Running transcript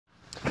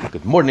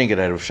Good morning, good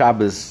night of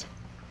Shabbos.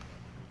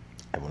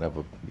 Everyone have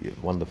a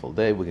wonderful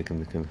day. We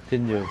can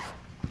continue.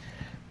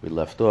 We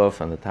left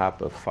off on the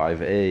top of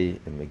 5a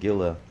in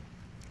Megillah.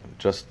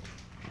 Just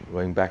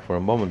going back for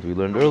a moment, we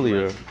learned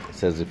earlier, it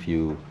says if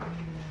you're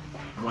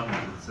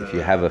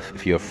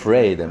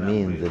afraid, that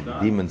means that the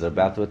demons are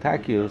about to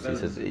attack you. So he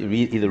says,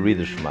 either read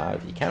the Shema.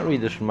 If you can't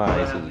read the Shema,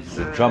 he says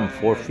you should jump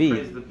 4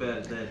 feet.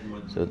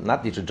 So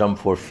not that you should jump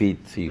 4 feet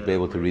so you'll be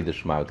able to read the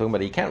Shema. We're talking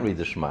about you can't read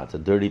the Shema. It's a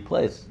dirty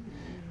place.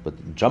 But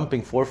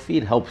jumping 4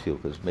 feet helps you,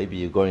 because maybe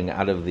you're going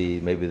out of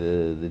maybe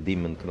the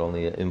demon can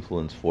only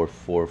influence four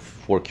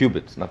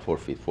cubits, not 4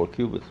 feet, 4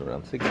 cubits,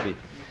 around 6 feet.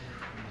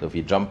 So if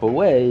you jump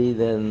away,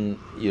 then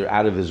you're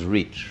out of his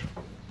reach.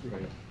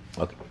 Right.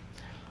 Okay.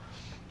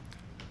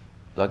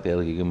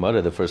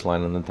 The first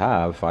line on the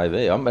top,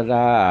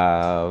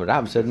 5a.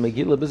 Rav said,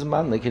 Megillah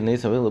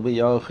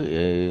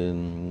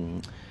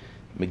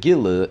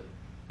Megillah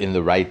in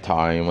the right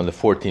time, on the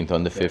 14th,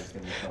 on the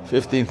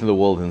 15th in the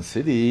Walden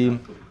City.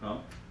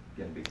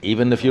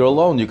 Even if you're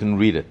alone, you can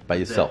read it by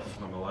yourself.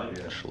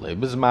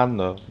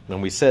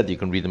 And we said you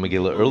can read the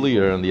Megillah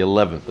earlier on the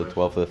 11th, the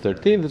 12th, the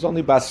 13th. It's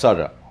only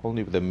Basara,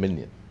 only with a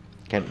minion.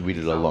 You can't read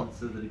it alone.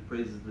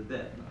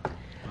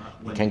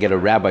 You can't get a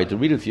rabbi to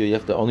read it for you. You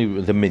have to only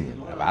with the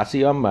minion.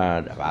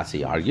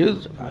 Ravasi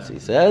argues. Ravasi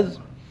says,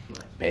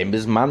 even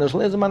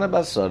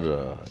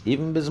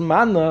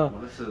Bismana,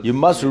 you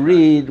must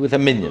read with a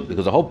minion,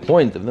 because the whole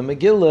point of the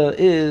Megillah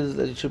is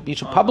that you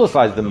should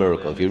publicize the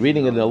miracle. If you're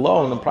reading it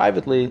alone and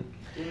privately,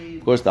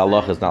 of course, the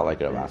Allah is not like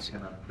Ravasi.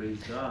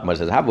 But it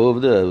says, it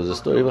was a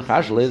story of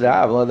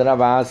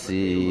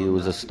Ravasi. It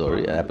was a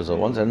story, episode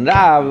 1. And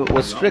Rav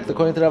was strict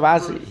according to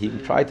Ravasi. He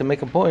tried to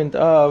make a point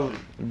of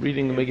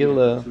reading the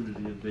Megillah.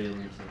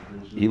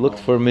 He looked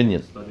for a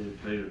minion.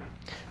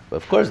 But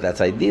of course, that's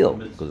ideal,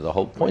 because the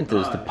whole point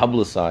is to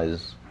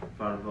publicize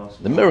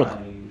the miracle.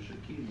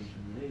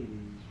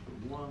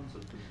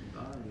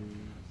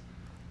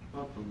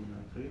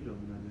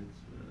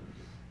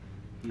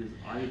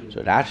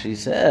 So Rashi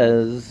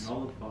says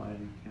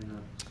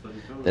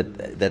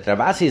that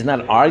Ravasi is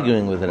not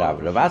arguing with Rav.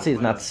 Ravasi is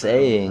not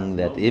saying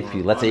that if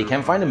you, let's say you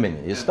can't find a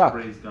minion, you're stuck.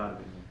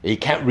 You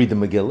can't read the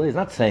Megillah. He's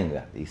not saying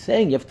that. He's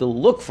saying you have to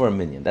look for a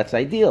minion. That's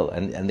ideal.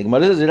 And the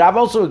Gemara says Rav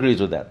also agrees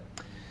with that.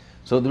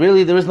 So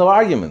really, there is no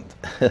argument.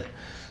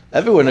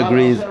 Everyone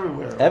agrees.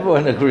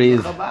 Everyone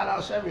agrees.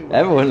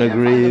 Everyone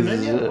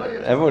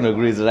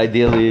agrees that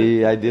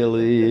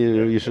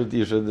ideally, you should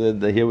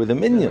hear with a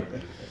minion.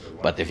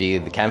 But if you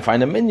can't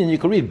find a minion, you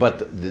can read. But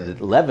the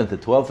 11th, the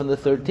 12th, and the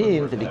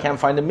 13th, if you can't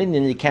find a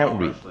minion, you can't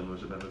read.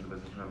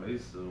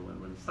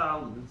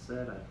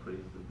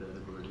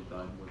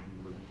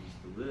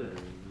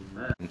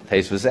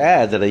 Taisvus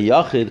adds that a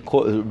Yachid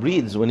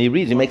reads, when he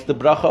reads, he makes the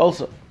bracha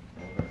also.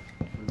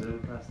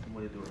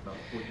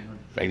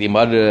 The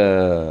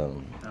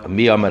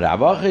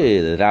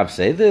Rav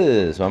say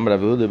this. He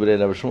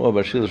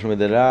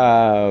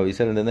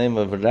said in the name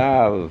of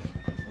Rav.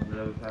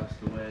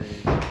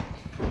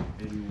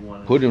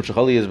 Purim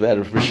Shechali is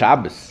Erev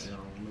Shabbos.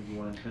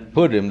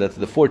 Purim, that's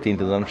the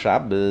 14th, is on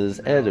Shabbos.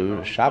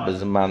 Erev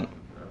Shabbos man.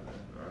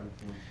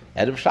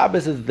 Erev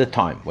Shabbos is the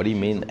time. What do you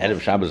mean?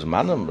 Erev Shabbos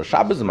manam?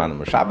 Shabbos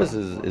manam. Shabbos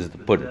is the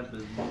Purim.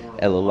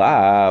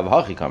 Elalav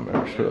hachi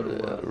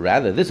kamer.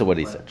 Rather, this is what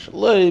he said.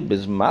 Shaloi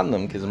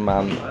bizmanam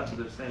kizman.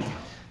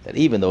 That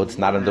even though it's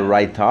not in the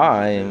right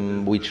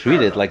time, we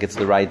treat it like it's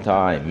the right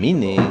time.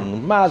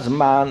 Meaning,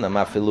 mazman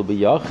amafilu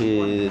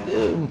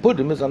b'yachid.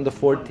 Purim is on the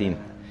 14th.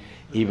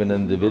 Even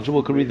an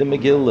individual could read the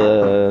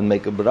Megillah and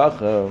make a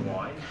bracha.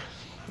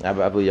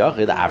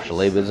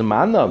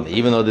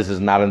 Even though this is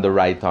not in the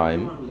right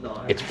time,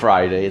 it's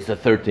Friday, it's the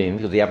 13th,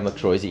 because you have no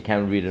choice, you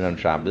can't read it on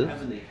Shabbos.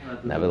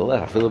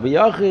 Nevertheless, I feel a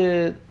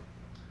b'yachid.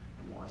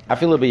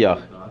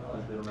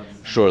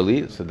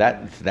 Surely, so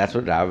that's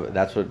what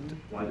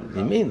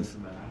he means.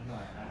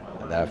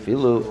 That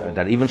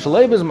even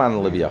shalei b'zman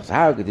l'b'yachid.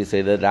 How could he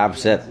say that Rav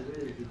said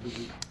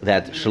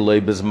that shaloi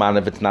b'zman,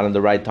 if it's not in the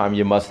right time,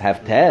 you must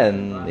have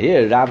 10?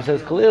 Here, Rav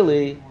says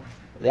clearly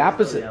the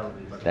opposite.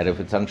 That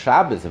if it's on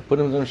Shabbos, if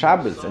Purim is on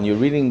Shabbos, and you're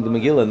reading the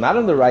Megillah not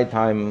in the right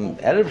time,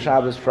 Erev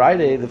Shabbos,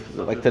 Friday,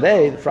 like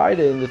today,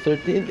 Friday, in the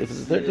 13th, if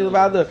it's the 13th of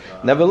Adar,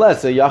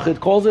 nevertheless, a Yachid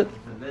calls it,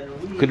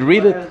 could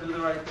read it.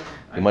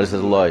 The Gemara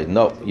says, Loi,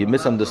 no, you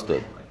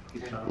misunderstood.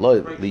 Loi,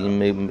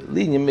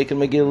 linyan making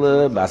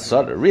Megillah,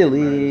 Basar.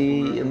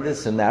 Really, in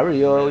this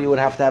scenario, you would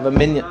have to have a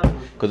minion,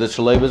 because it's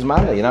Shaloi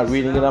B'zmana. You're not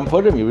reading it on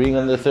Purim, you're reading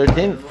on the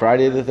 13th,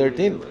 Friday the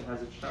 13th.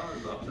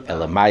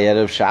 Elamai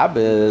Erev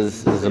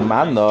Shabbos is a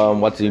manna.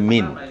 What do you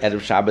mean? Erev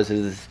Shabbos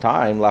is his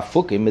time.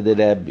 Lafukim with the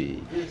Rebbe.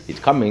 He's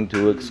coming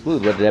to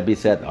exclude what the Rebbe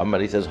said.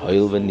 He says, we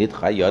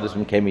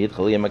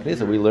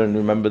learned,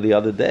 remember the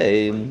other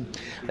day,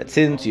 that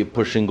since you're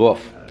pushing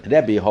off,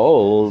 Rebbe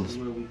holds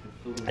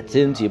that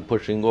since you're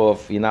pushing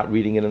off, you're not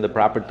reading it in the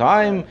proper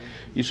time,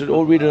 you should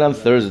all read it on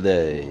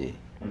Thursday.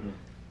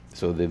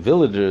 So the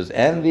villagers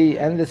and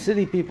the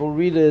city people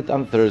read it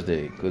on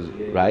Thursday, because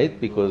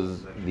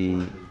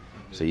the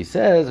So he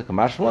says,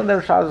 that's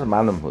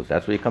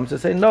where he comes to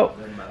say no,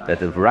 that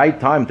the right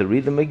time to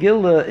read the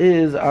Megillah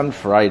is on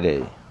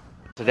Friday.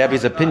 So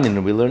Rebbe's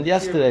opinion, we learned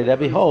yesterday,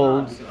 Rebbe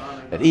holds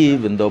that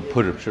even though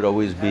Purim should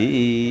always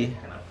be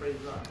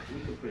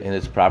in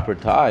its proper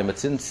time, but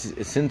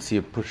since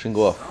you're pushing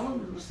off,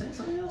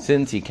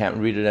 since you can't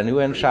read it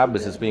anywhere on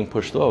Shabbos, it's being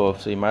pushed off,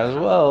 so you might as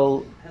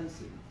well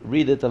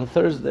read it on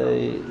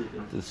Thursday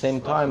at the same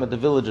time that the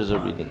villagers are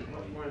reading it.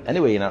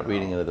 Anyway, you're not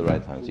reading it at the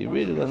right time, so you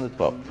read it on the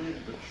 12th.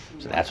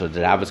 So that's what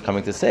the Rav is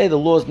coming to say. The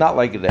law is not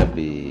like Rebbe.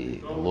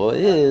 The law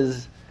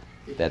is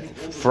that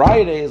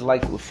Friday is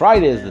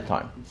the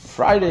time.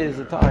 Friday is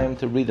the time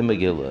to read the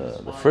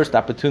Megillah. The first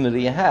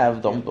opportunity you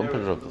have, don't put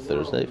it off to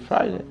Thursday,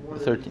 Friday, the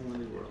 13th.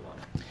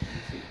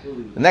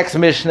 The next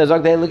Mishnah is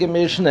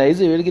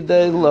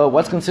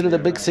what's considered a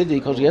big city?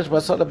 Because if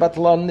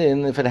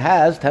it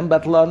has 10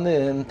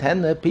 batlanin,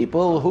 10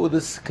 people who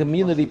this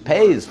community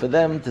pays for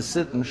them to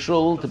sit in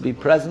shul, to be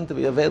present, to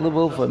be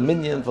available for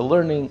minyan, for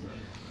learning,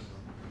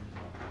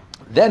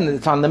 then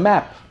it's on the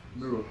map.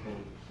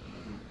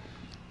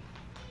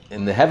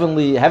 In the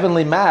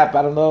heavenly map,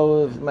 I don't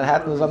know if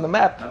Manhattan is on the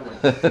map.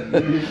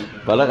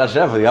 But like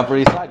Hashem, for the Upper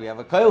East Side, we have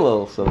a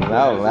kollel, so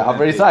now the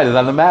Upper East Side is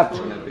on the map.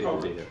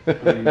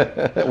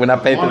 We're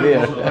not paid to be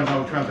here.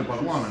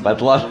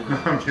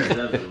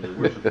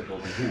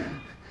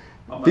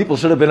 But people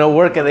should have been at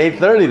work at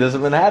 8:30. This is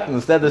Manhattan.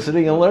 Instead, they're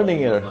sitting and learning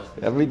here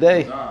every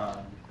day.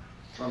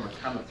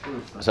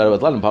 So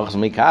and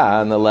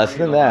less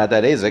than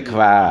that is a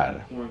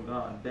kvar.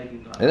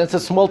 And it's a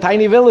small,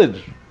 tiny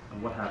village.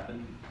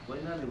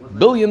 $1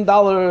 billion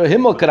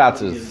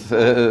himmelkratzes,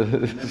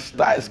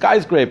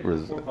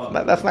 skyscrapers.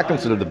 That's not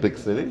considered a big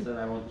city.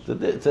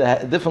 It's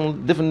a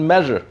different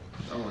measure.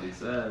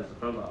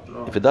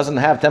 If it doesn't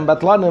have 10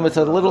 batlanim, it's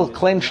a little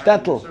klein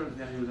shtetl.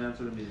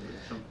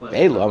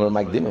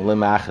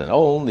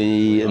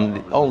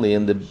 Only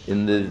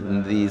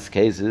in these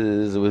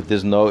cases, if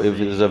there's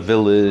a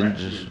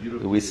village,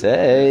 we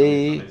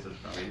say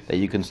that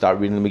you can start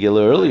reading the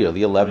Megillah earlier,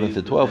 the 11th,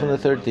 the 12th, and the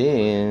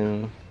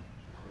 13th,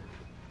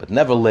 but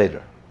never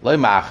later.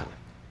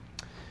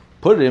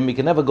 Purim, you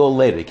can never go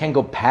later. You can't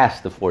go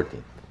past the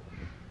 14th.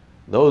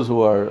 Those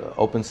who are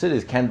open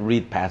cities can't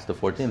read past the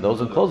 14th. Those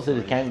who are closed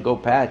cities can't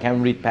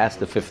read past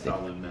the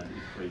 15th.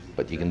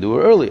 But you can do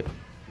it earlier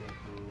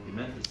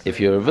if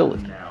you're a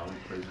village.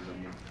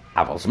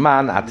 With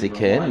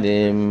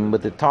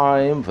the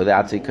time for the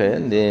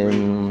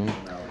Atzikenim,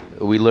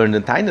 we learned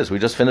in Tainus. We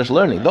just finished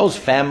learning. Those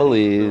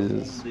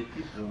families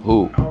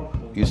who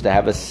used to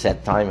have a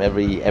set time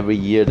every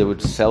year, they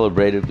would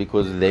celebrate it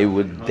because they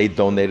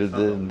donated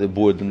the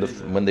wood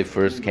when they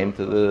first came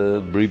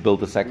to rebuild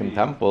the second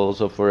temple.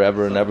 So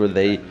forever and ever,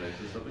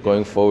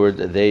 going forward,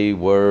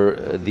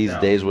 these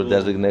days were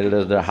designated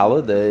as their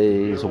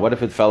holiday. So what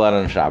if it fell out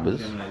on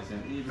Shabbos?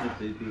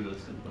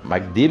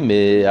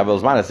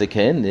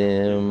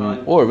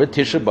 Or with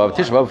Tisha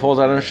B'Av falls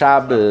out on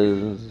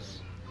Shabbos.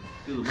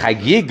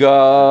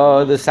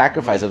 Chagiga, the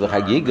sacrifice of the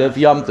Chagiga, if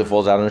Yom Tov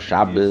falls out on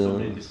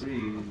Shabbos.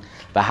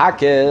 The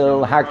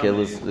Hakel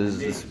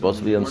is supposed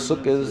to be on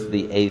Sukkot,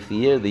 the 8th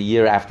year, the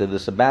year after the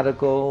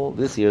sabbatical.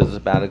 This year is the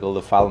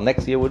sabbatical.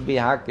 Next year would be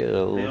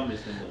Hakel,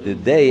 the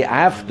day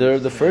after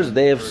the first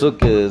day of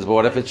Sukkot. But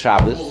what if it's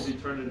Shabbos?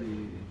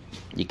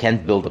 You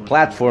can't build a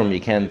platform. You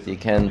can't.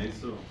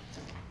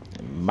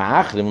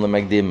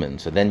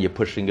 So then you're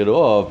pushing it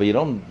off, but you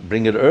don't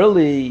bring it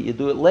early. You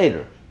do it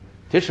later.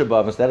 Tisha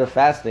B'Av, instead of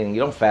fasting,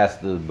 you don't fast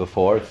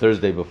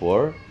Thursday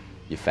before.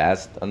 You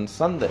fast on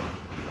Sunday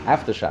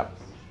after Shabbos.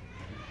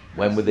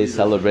 When would they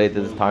celebrate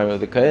at the time of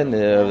the Kohen,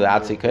 the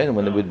Atzi Kohen?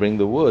 When they would bring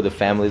the wood, the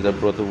families that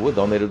brought the wood,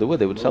 donated the wood,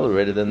 they would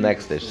celebrate it the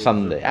next day,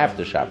 Sunday,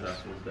 after Shabbos.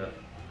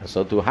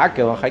 So to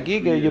Hakel and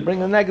Chagiga, you bring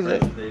the next day.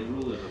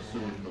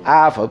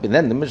 And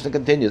then the Mishnah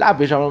continues,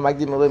 even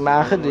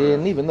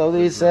though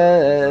they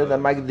said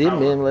that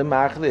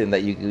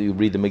you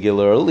read the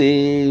Megillah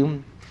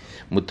early,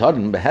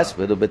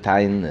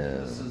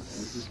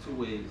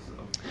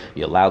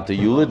 you're allowed to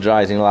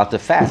eulogize and you're allowed to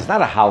fast. It's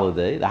not a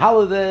holiday. The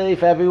holiday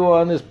for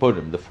everyone is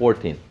Purim, the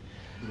 14th.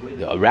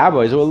 The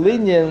rabbis were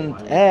lenient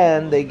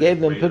and they gave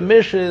them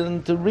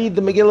permission to read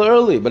the Megillah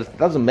early, but it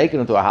doesn't make it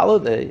into a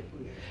holiday.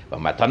 But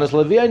Matanas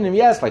Leviyanim,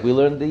 yes, like we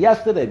learned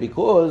yesterday,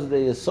 because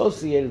they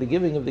associated the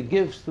giving of the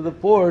gifts to the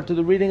poor to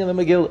the reading of the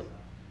Megillah.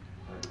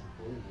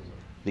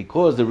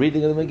 Because the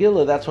reading of the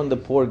Megillah, that's when the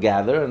poor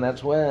gather, and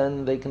that's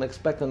when they can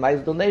expect a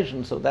nice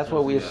donation. So that's why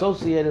we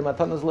associated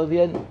Matanas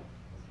Leviyanim.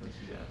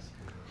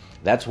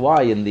 That's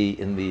why in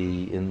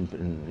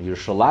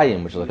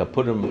Yerushalayim, which is like a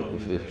Purim,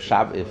 if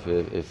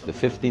the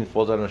 15th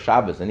falls out on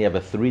Shabbos, then you have a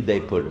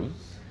 3-day Purim.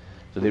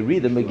 So they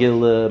read the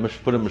Megillah,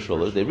 Purim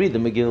Mishulah, they read the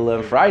Megillah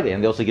on Friday,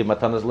 and they also give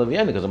Matanas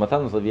Leviyanim, because the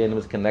Matanas Leviyanim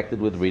is connected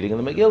with reading of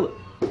the Megillah.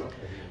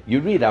 You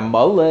read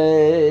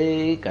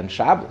Amalek on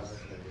Shabbos,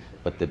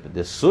 but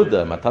the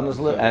Suda, Matanas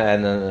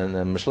and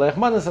Mishleach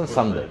Manas on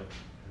Sunday.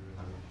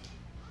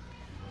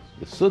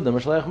 The Suda,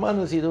 Mishleach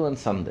Manas, you do on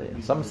Sunday.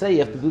 And some say you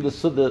have to do the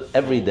Suda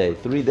every day,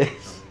 3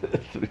 days.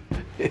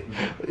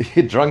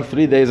 You drunk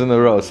 3 days in a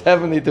row,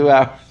 72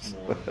 hours.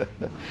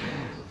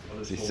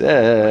 She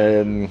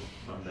said.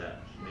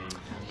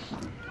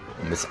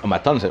 When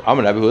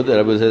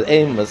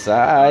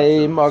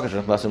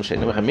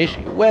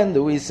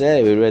do we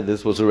say, we read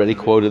this was already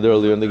quoted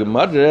earlier in the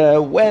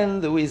Gemara, when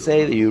do we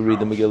say that you read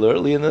the Megillah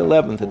early in the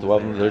 11th, the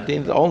 12th, and the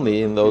 13th?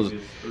 Only in those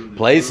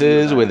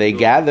places where they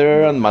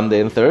gather on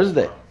Monday and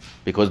Thursday,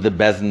 because the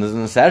Bezdin is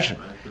in session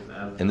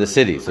in the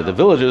city. So the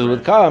villagers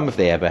would come if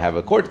they ever have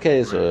a court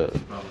case or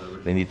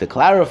they need to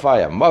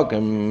clarify. But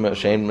if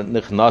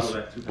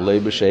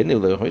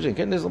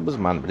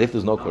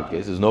there's no court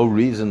case, there's no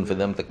reason for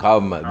them to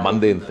come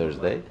Monday and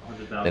Thursday.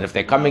 Then if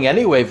they're coming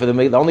anyway,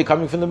 they're only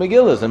coming for the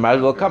Megillah, they might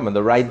as well come on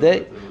the right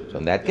day. So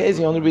in that case,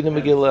 you only read the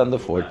Megillah on the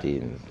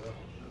 14th.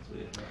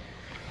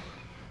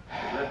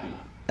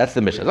 That's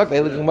the mission. Look,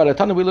 we learn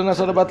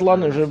Asara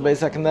Batlanim.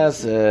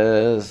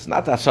 It's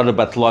not Asara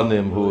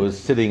Batlanim who is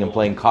sitting and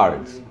playing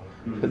cards.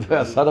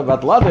 Asara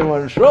Batlanim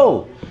were in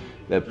Shul.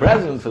 They're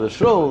present for the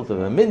shul, to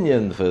the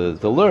minyan,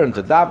 to learn,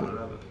 to daven.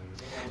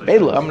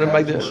 Megillah, I'm going to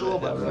make this.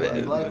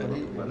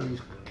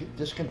 He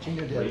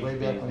discontinued that way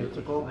back when he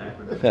took over.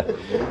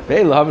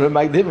 Megillah, I'm going to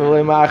make this.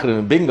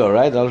 Bingo,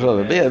 right?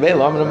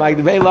 Megillah, I'm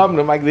going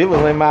to make this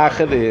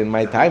in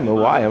my time.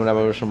 Why? I'm going to have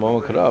a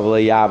Shemom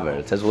Krav.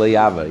 It says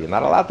Yaver. You're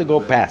not allowed to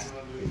go past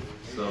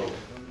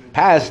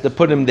the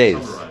Purim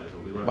days.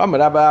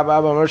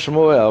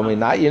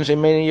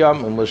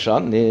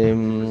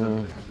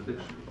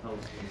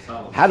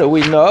 How do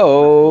we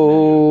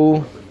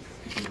know?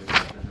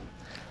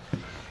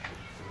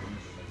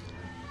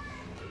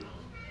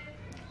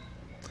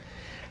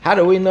 How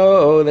do we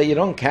know that you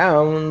don't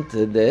count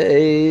the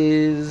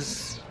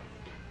days?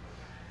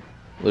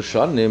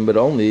 L'shanim, but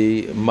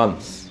only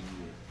months.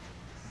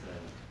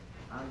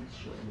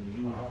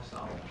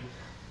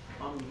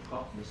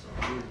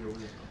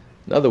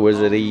 In other words,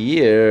 that a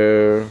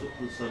year,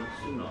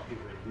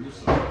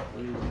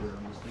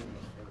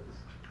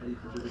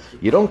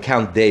 you don't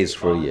count days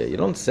for a year. You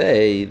don't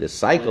say the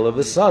cycle of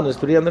the sun is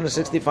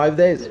 365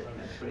 days.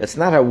 That's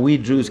not how we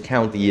Jews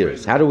count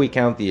years. How do we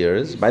count the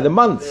years? By the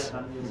months.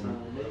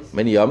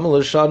 Many Yom,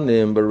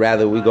 but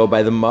rather we go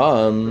by the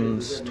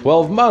months.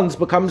 12 months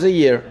becomes a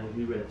year,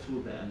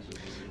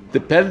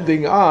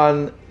 depending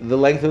on the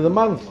length of the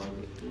month.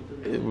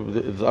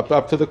 It's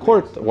up to the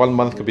court. 1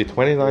 month could be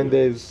 29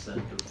 days,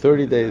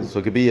 30 days. So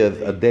it could be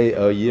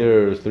a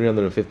year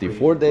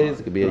 354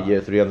 days. It could be a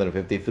year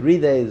 353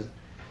 days.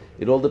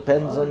 It all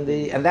depends on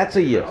and that's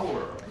a year.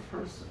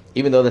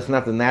 Even though that's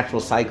not the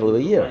natural cycle of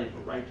a year.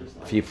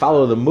 If you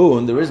follow the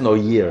moon, there is no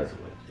year.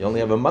 You only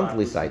have a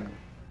monthly cycle.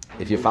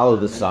 If you follow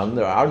the sun,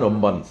 there are no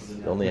months.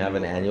 You only have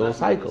an annual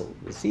cycle,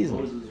 the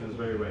season.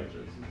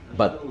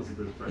 But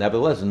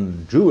nevertheless,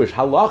 in Jewish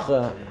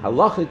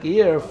halachic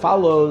year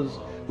follows,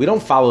 we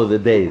don't follow the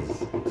days,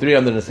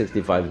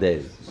 365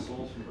 days.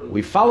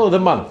 We follow the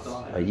months,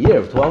 a year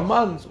of 12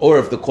 months. Or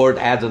if the court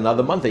adds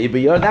another month, a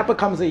year, that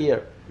becomes a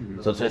year.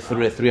 So it's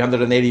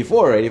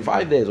 384,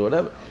 85 days, or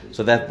whatever.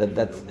 So that's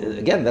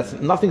again, that's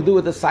nothing to do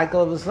with the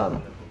cycle of the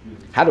sun.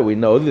 How do we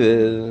know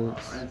this?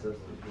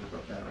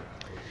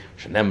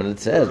 It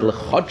says, the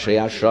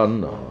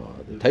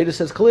Torah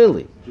says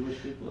clearly,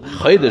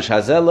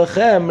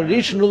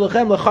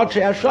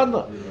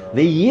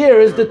 the year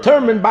is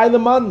determined by the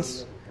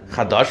months.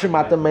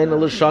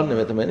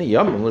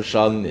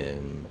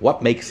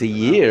 What makes a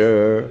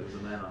year?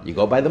 You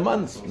go by the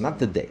months, not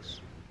the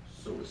days.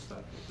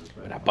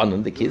 The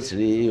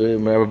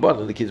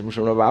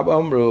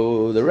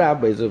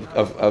rabbis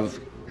of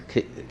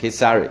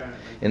Kesari.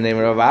 And then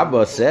Rav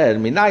Abba said,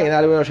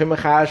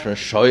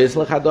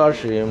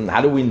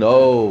 how do we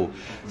know?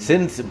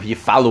 Since you're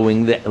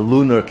following the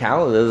lunar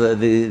calendar,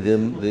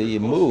 the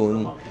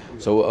moon,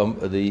 so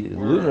the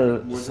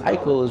lunar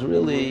cycle is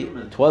really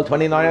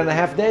 29 and a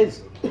half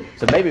days.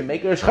 So maybe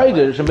make a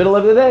Chodesh in the middle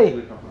of the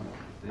day.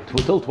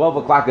 Till 12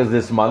 o'clock is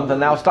this month, and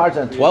now starts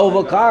at 12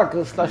 o'clock,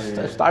 starts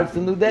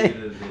the new day.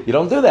 You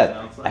don't do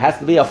that. It has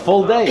to be a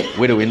full day.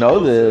 Where do we know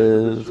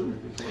this?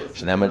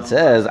 It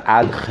says,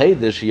 Ad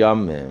Chodesh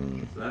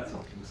Yamim.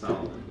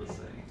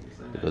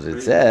 Because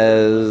it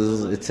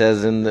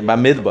says in the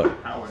Bamidbar,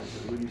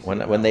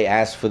 when they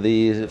ask to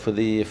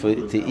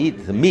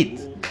eat the meat,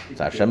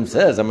 so Hashem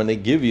says, I'm going to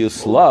give you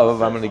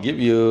slav, I'm going to give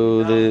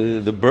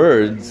you the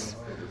birds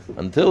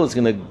until it's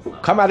going to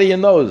come out of your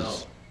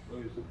nose.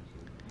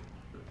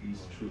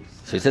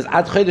 So he says,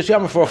 Ad Chodesh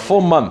Yamim, for a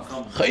full month.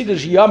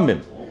 Chodesh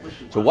Yamim.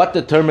 So what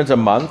determines a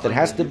month? It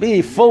has to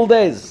be full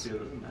days.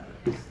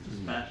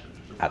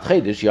 Ad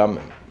Chodesh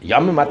Yamim.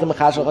 Yamim atem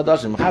chashav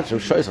chadashim. Chashav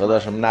shoyis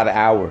chadashim, not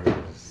hours.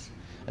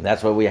 And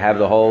that's why we have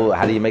the whole,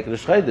 how do you make it a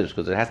Chodesh?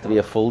 Because it has to be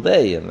a full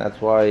day. And that's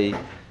why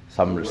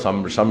some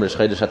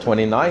Chodesh are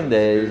 29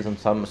 days and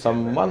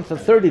some months are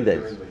 30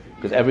 days.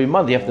 Because every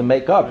month you have to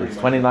make up. It's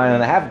 29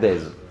 and a half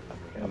days,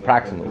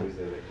 approximately.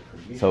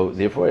 So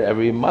therefore,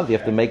 every month you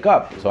have to make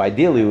up. So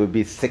ideally, it would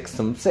be 6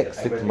 and 6.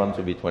 6 months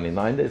would be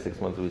 29 days. 6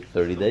 months would be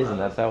 30 days, and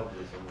that's how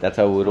it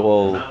would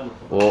all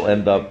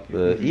end up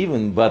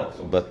even. But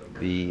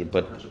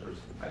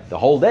the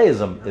whole day is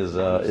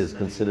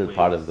considered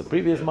part of the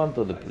previous month,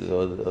 or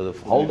the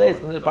whole day is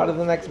considered part of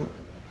the next month.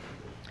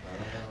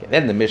 Okay,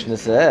 then the Mishnah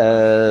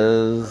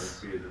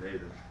says,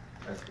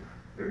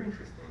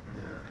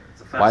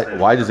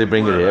 why does he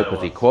bring it here?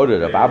 Because he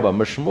quoted Rav Abba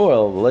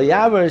Mishmuel.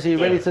 L'yaver, he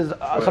already says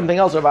something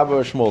else Rav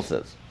Abba Mishmuel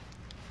says.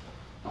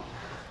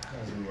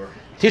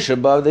 Tisha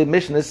B'Av, the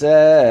Mishnah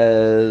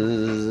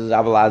says,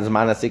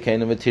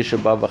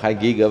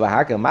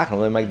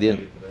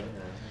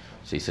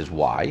 so he says,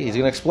 why? He's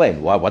going to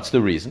explain. Why? What's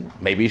the reason?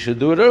 Maybe you should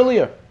do it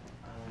earlier.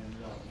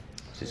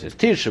 So he says,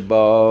 Tisha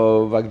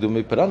B'Av,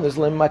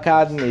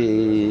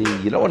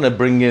 you don't want to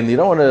bring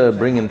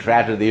in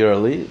tragedy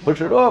early.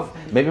 Push it off.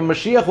 Maybe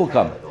Mashiach will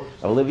come.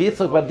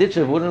 Yitzchak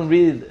Baditchev wouldn't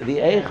read the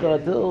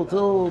Eicha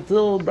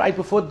till right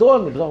before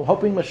dawn.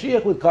 Hoping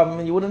Mashiach would come,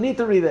 and you wouldn't need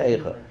to read the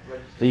Eicha.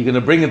 So you're going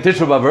to bring in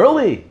Tisha B'Av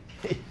early?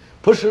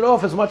 Push it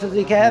off as much as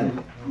you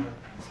can.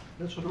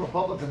 That's what the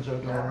Republicans are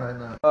doing right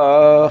now.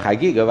 Why?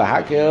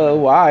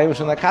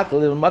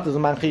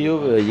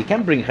 You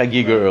can't bring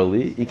Chagiga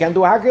early. You can't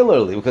do Hakel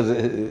early because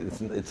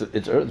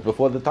it's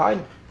before the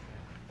time.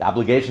 The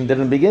obligation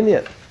didn't begin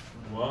yet.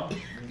 What?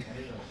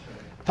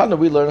 Tana,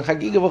 we learn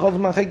Chagiga v'chol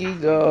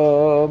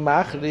Chagiga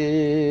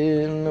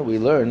Machrin. We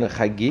learn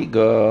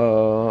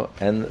Chagiga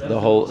and the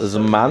whole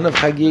Zman of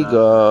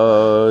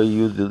Chagiga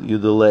you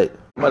delay.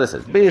 What it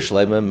says?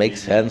 B'Shleima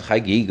makes hand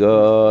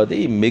Chagiga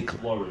the Mikl.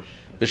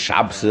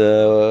 B'Shabbos,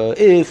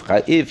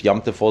 if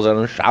Yom Tov falls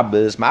on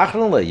Shabbos,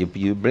 Machnele,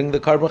 you bring the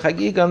carbon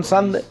Chagiga on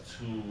Sunday.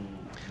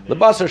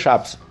 Lebasar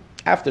Shabbos,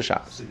 after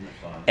Shabbos.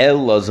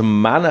 What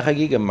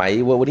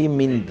do you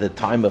mean the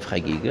time of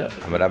Chagiga?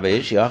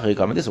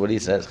 This is what he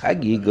says.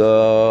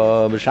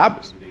 Chagiga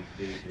b'Shabbos.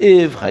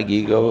 If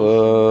Chagiga,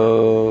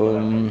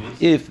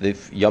 if the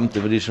Yom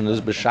Tov Rishon is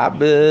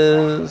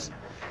b'Shabbos,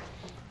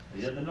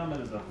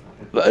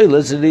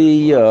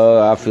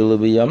 afilu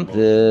b'Yom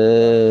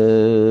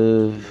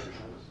Tov.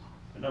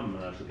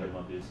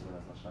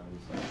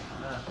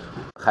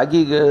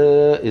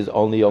 Chagiga is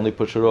only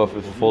push it off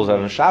if it falls out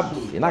on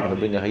Shabbos. You're not going to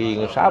bring a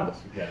Chagiga on Shabbos.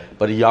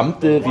 But Yom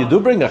Tov, you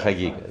do bring a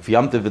Chagiga. If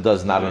Yom Tov it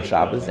does not on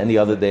Shabbos, any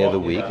other day of the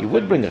week, you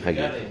would bring a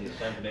Chagiga.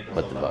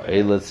 But the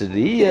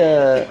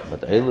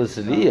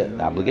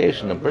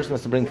obligation, a person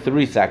has to bring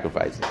 3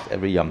 sacrifices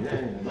every Yom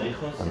Tov.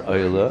 An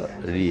Oila,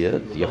 Riyah,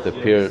 you have to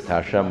appear to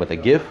Hashem with a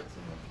gift,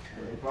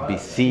 to be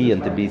seen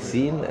and to be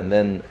seen, and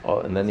then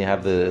you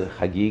have the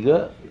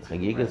Chagiga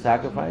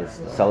sacrifice,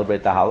 to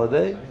celebrate the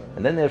holiday.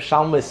 And then they have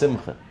Shalmei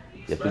Simcha.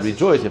 You have to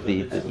rejoice, you have to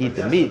eat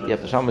the meat, you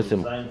have to Shalmei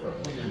Simcha.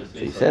 So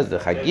he says the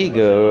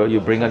Chagiga you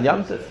bring on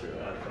Yom Tov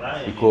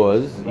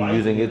because you're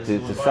using it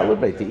to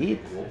celebrate, to eat.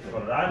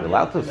 You're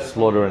allowed to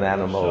slaughter an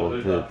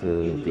animal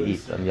to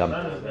eat on Yom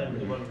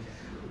Tov.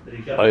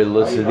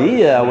 Oila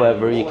Sediyah,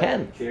 however, you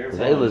can't. Because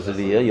Oila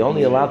Sediyah, you're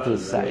only allowed to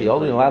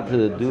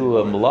do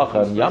a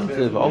malacha on Yom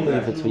Tov only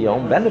if it's for your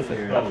own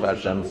benefit, not for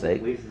Hashem's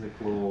sake.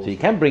 So you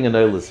can't bring an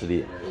Oila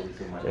Sediyah.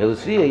 You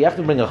have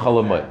to bring a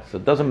Cholamoy. So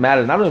it doesn't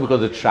matter, not only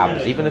because it's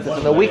Shabbos, even if it's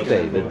on a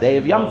weekday, the day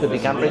of Yom Tov, you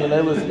can't bring an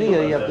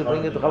Eilusniya, you have to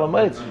bring it to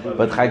Cholamoy.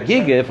 But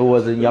Chagiga, if it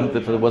was in Yom Tov,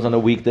 if it was on a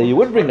weekday, you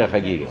would bring a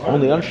Chagiga.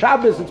 Only on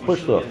Shabbos, it's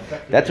pushed off.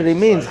 That's what he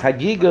means.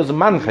 Chagiga is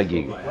man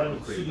Chagiga.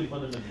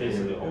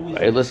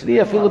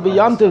 Eilusniya, feel it be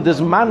Yom Tov,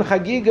 there's man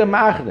Chagiga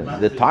machnes.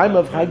 The time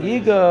of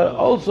Chagiga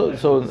also,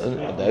 so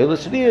the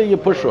Eilusniya, you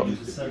push off.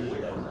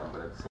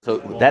 So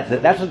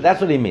that's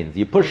what he means.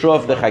 You push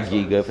off the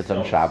Chagiga if it's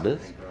on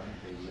Shabbos.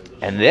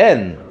 And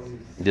then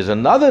there's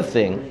another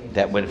thing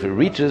that when if it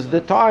reaches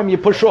the time, you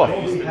push off.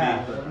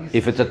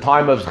 If it's a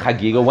time of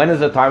Chagiga, when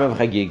is the time of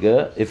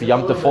Chagiga? If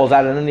Yom Tov falls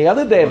out on any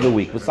other day of the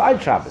week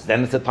besides Shabbos,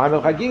 then it's a time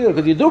of Chagiga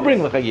because you do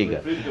bring the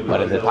Chagiga.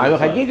 But at the time of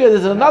Chagiga,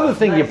 there's another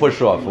thing you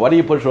push off. What do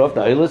you push off?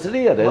 The Eilu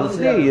Sediyah. The Eilu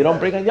Sediyah, you don't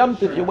bring on Yom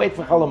Tov, you wait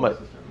for Cholamoy.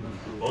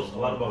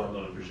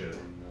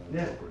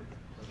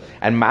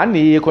 And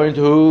Mani, according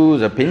to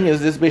whose opinion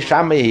is this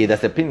Bishamai?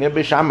 That's the opinion of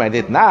Bishamai.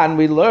 That Nan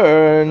we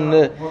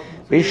learn.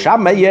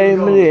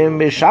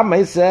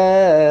 Bishamai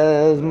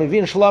says,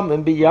 Mevin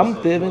Shlomim be Yom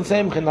Tov and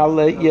Semchen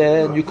Ale.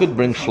 Yeah, you could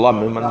bring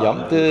Shlomim on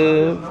Yom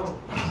Tov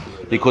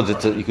because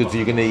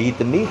you're going to eat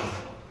the meat.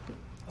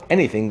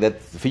 Anything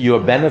that for your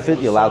benefit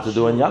you're allowed to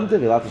do on Yom Tov,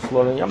 you're allowed to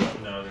slaughter on Yom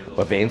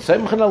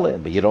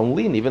Tov. But you don't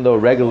lean, even though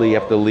regularly you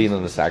have to lean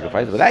on the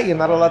sacrifice. But that you're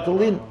not allowed to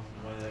lean.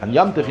 On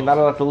Yom Tov, you're not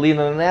allowed to lean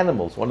on an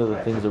animal. It's one of the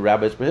things the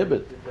rabbis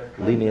prohibit.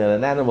 Leaning on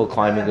an animal,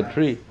 climbing a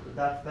tree.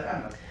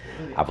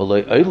 But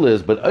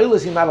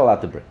oilas you're not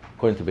allowed to bring,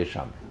 according to Beis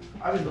Shammai.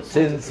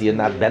 Since you're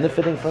not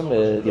benefiting from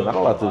it, you're not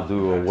allowed to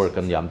do work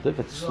on Yom Tov.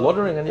 It's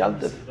slaughtering on Yom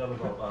Tov.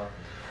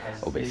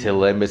 Beis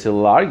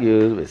Hillel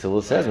argues, Beis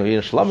Hillel says, you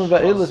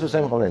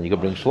can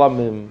bring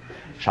shlamim,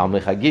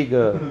 shalmei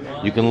chagiga,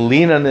 you can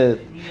lean on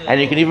it,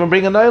 and you can even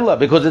bring an oila,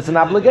 because it's an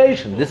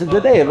obligation. This is the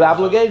day of the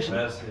obligation.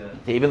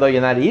 Even though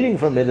you're not eating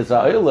from it, it's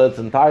an oila, it's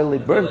entirely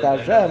burnt to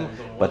Hashem,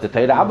 but the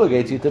Torah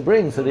obligates you to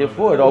bring, so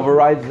therefore it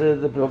overrides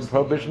the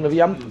prohibition of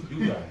Yom Tov.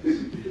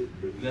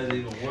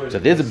 So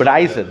this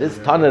Braisa, this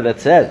Tana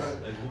that says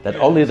that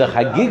only the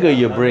chagiga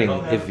you bring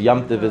if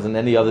Yom Tov is in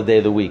any other day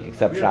of the week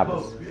except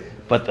Shabbos.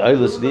 But the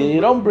Oilus you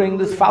don't bring,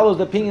 this follows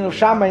the opinion of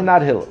Shammai,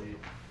 not Hillel. We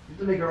have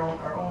to make our own.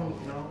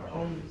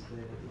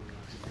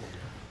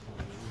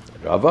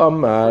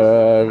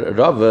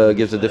 Rav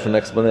gives a different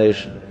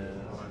explanation.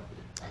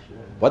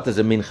 What does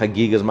it mean,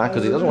 Chagigas Ma?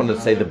 Because he doesn't want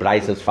to say the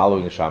Braisa is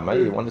following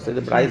Shammai. He wants to say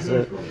the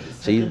Braisa.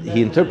 So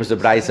he interprets the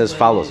Braisa as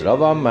follows.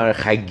 Rav Amar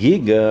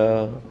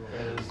Chagiga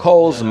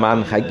calls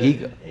man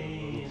Chagiga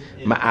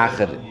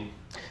Ma'acher.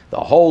 The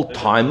whole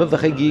time of the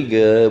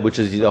Chagiga, which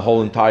is the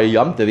whole entire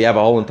Yom Tov, you have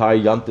a whole entire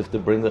Yom Tov to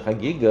bring the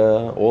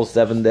Chagiga, all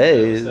 7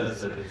 days.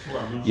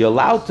 You're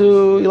allowed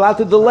to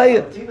delay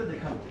it.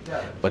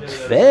 But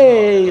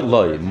Tfei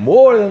loy,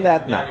 more than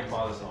that, not.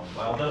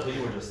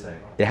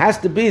 It has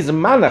to be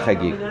Zman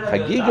Chagiga.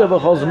 Chagiga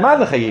v'chol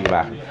Zman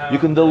Chagiga. You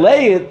can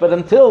delay it, but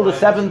until the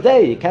 7th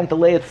day, you can't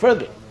delay it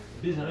further.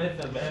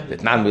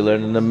 Now we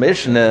learn in the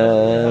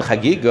Mishnah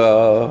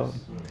Chagiga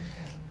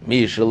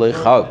Mishalei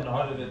Chag.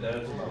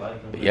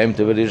 Yom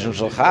Tov Rishon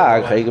Shel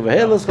Chag Chagiga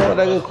v'Helas Kol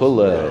Regel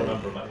Kula.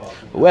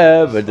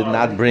 Whoever did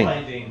not bring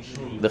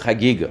the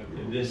Chagiga,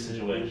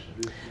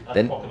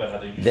 then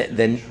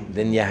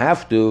you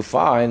have to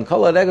find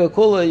Kol Regel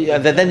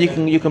Kula. Then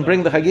you can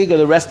bring the Chagiga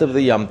the rest of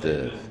the Yom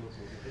Tov.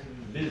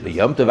 The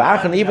Yom Tov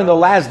Achen, even the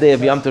last day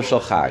of Yom Tov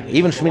Shel Chag,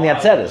 even Shmini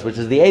Atzeres, which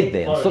is the 8th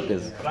day, and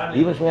Sukkot,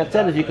 even Shmini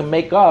Atzeres, you can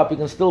make up, you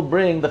can still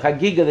bring the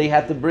Chagiga that you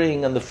had to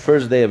bring on the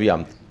first day of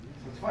Yom Tov.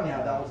 It's funny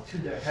how that was 2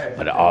 days.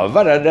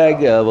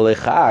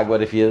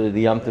 What if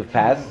the Yom Tov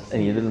passed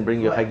and you didn't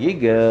bring your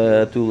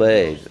Chagiga too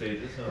late?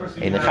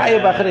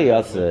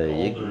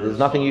 There's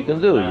nothing you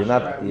can do. There's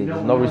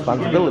no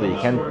responsibility. You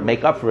can't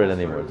make up for it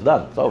anymore. It's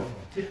done. It's over.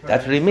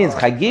 That's what he means.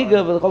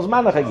 Chagiga v'chol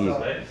zman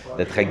chagiga.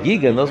 That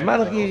chagiga, no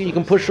zman chagiga, you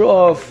can push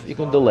off, you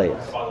can delay it.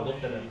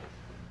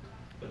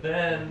 But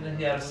then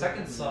he had a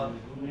second son.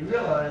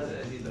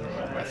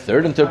 A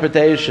third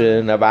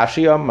interpretation,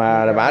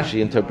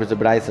 Rabashi interprets the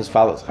Braisa as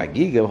follows: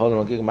 Chagiga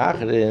v'chol chagiga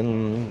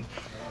macherin.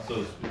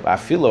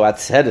 Afilo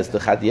atzeres the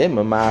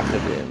chadiyema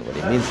macherin. What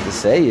he means to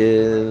say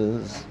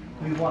is,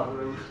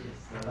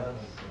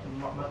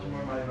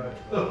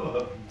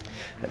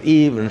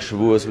 even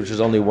Shavuos, which is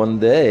only 1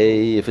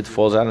 day, if it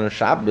falls out on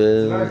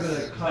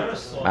Shabbos,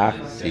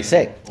 he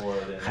said,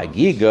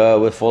 Chagiga,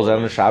 if it falls out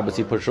on Shabbos,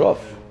 he push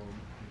off.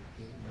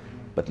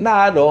 But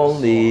not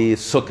only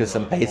Sukkot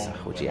and Pesach,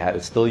 which he has,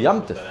 it's still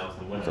Yom Tov.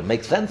 So it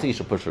makes sense he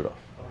should push it off.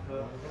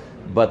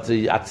 But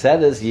the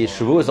Atzeres,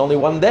 Shavuos is only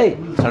 1 day.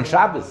 It's on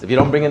Shabbos. If you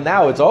don't bring it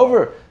now, it's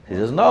over. He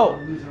says no,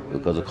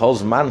 because it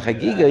calls man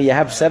Chagiga. You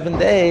have 7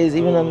 days,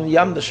 even on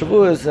Yom the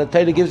Shavuos. The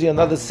Torah gives you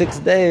another 6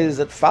 days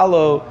that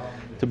follow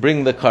to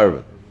bring the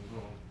carbon.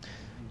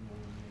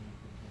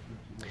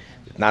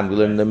 Now we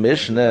learn the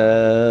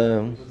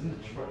Mishnah.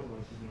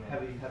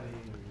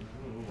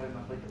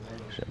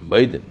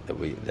 Even though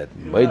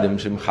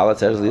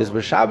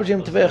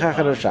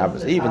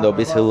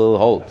Beis Hillel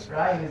holds,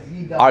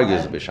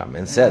 argues Bisham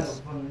and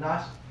says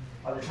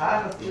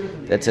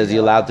that says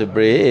you're allowed to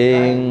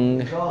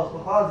bring a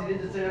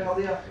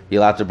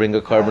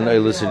carbon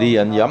oilusri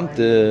on Yom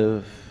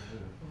Tov.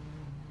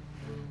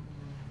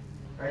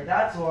 Right,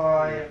 that's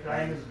why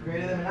Ephraim is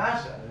greater than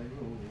Menashe.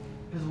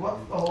 Because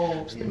what's the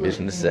whole... The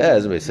Mishnah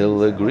says, Beis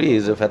Hillel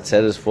agrees, if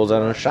Atzeres falls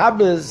out on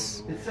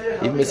Shabbos,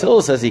 even Beis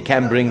Hillel says he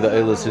can bring the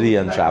oilusri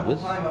on Shabbos.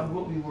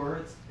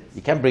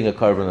 You can't bring a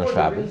carbon on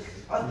Shabbos.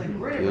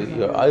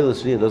 Your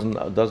oilusri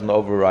doesn't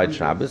override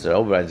Shabbos, it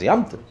overrides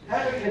Yom Tov.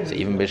 So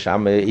even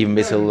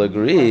Beis Hillel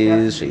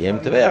agrees, Yom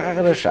Tov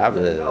on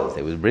Shabbos.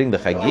 They would bring the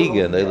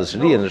Chagiga and the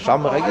oilusri and the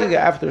Shalom Chagiga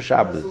after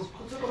Shabbos.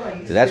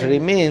 So that's what he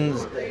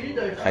means.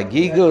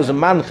 Chagiga is a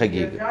man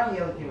Chagiga.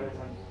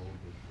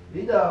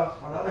 Lida,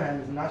 on the other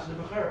hand, is Menashe the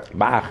Becher.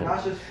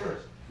 Menashe is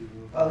first.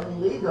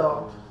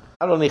 Lida.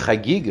 Not only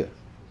Chagiga,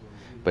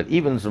 but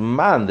even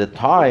Zman, the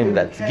time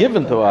that's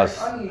given to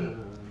us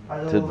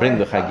to bring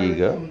the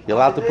Chagiga, you're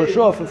allowed to push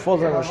off if it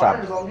falls on the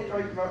Shabbos.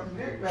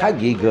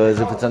 Chagiga is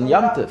if it's on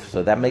Yom Tov,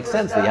 so that makes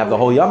sense that you have the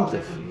whole Yom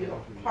Tov.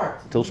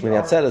 Till Shmini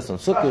Atzeres on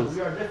Sukkot.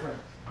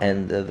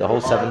 And the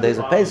whole 7 days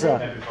of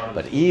Pesach.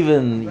 But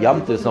even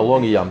Yom Tov is no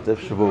longer Yom Tov,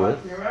 Shavuot.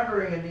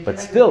 But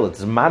still,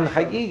 it's Man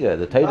Chagiga.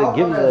 The Torah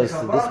gives us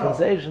the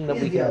dispensation that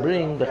we can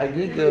bring the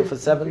Chagiga for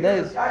 7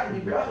 days.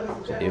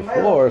 So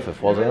therefore, if it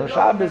falls on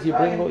Shabbos, you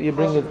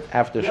bring it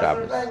after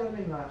Shabbos. It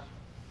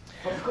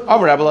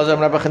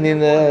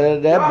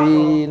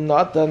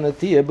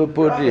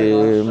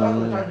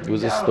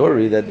was a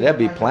story that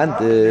Rebbe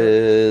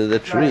planted a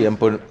tree and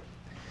put.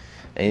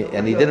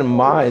 And he didn't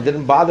mind, it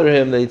didn't bother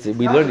him.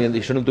 We learned he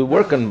shouldn't do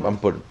work on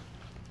Purim.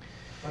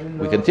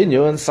 We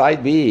continue in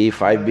side B,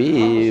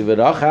 5B.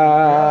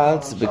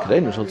 V'rachatz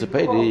b'kreinu shel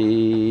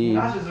tzipedi.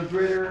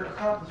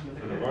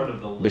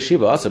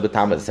 B'shiva asa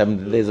b'tamuz,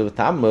 7 days of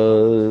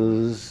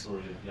Tammuz.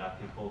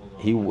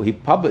 He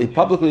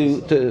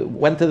publicly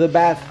went to the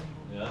bath.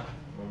 Yeah,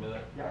 remember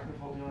that? The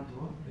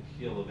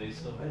heel of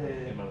Esau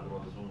came out of the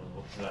mother's womb.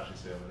 What does it actually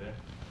say over there?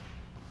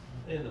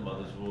 In the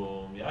mother's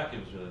womb,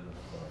 Yaakov was really the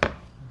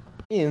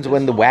Means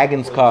when the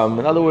wagons come.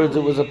 In other words,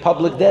 it was a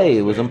public day.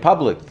 It was in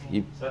public.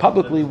 He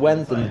publicly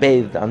went and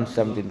bathed on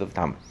 17th of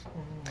Tammuz.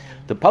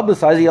 to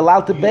publicize, you're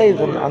allowed to bathe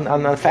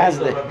on a fast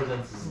day.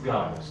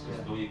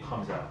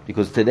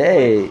 Because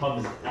today,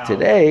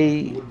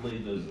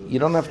 you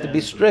don't have to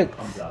be strict.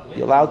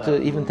 You're allowed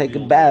to even take a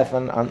bath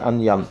on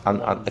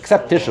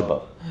except Tisha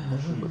B'Av.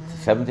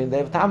 17th day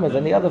of Tammuz,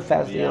 any other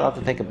fast, you're allowed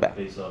to take a bath.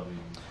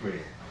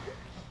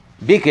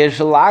 Bikesh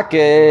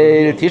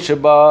Lake Tisha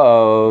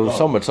B'Av,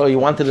 so much so he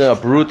wanted to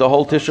uproot the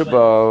whole Tisha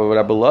B'Av.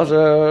 Rabbi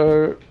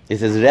Lazar, he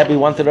says Rebbe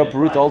wanted to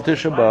uproot the whole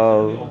Tisha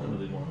B'Av.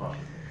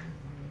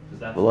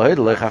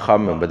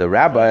 But the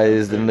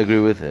rabbis didn't agree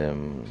with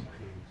him.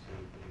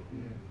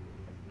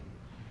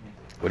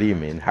 What do you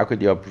mean? How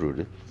could you uproot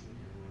it?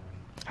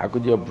 How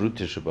could you uproot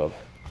Tisha B'Av?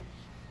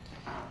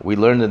 We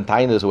learned in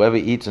Tainus, whoever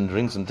eats and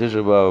drinks in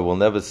Tisha B'Av will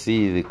never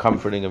see the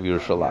comforting of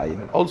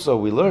Yerushalayim. Also,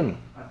 we learned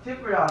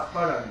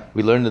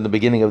in the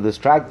beginning of this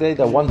tractate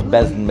that once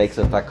Bezdin makes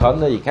a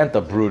takana, you can't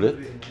uproot it.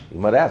 You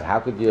might ask, how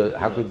could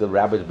the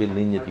rabbis be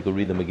lenient? You could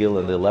read the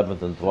Megillah in the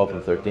 11th and 12th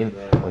and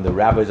 13th, when the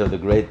rabbis of the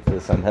great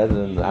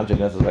Sanhedrin, the Anshe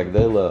Knesset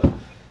Magdala,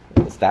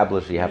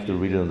 established you have to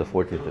read it in the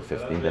 14th to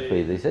 15th. That's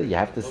why they said you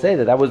have to say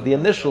that was the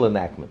initial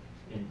enactment.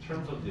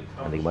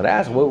 And they might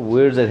ask,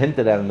 where is it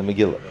hinted at in the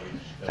Megillah?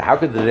 So how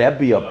could the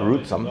Rebbe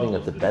uproot something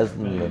that the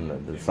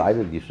Bezdin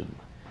decided you should?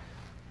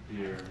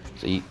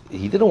 So he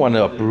didn't want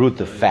to uproot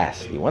the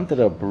fast. He wanted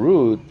to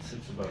uproot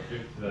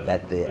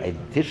that the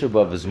Tisha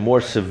B'Av is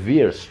more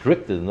severe,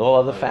 stricter than all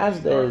other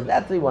fast days.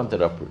 That's what he wanted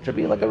to uproot. It should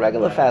be like a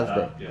regular fast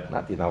day. You're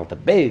not allowed to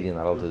bathe, you're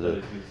not allowed to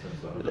do.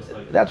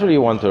 That's what he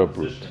wanted to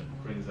uproot.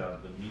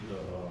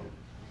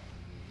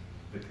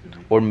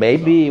 Or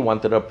maybe he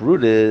wanted to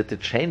uproot it to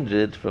change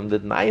it from the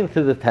 9th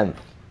to the 10th.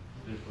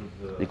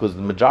 Because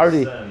the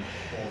majority of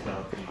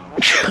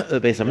the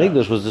Beis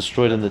HaMikdash was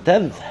destroyed on the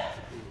 10th.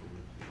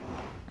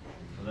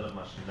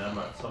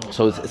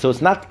 So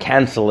it's not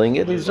canceling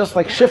it, it's just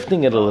like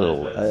shifting it a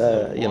little,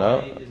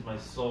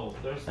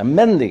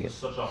 amending it.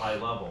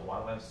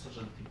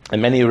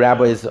 And many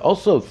rabbis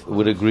also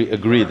would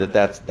agree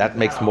that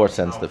makes more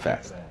sense to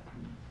fast.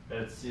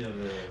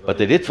 But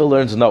the Ritva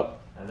learns no.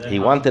 He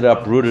wanted to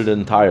uproot it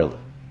entirely.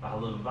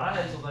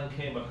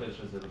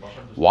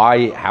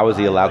 Why? How is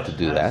he allowed to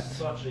do that?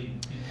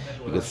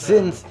 Because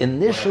since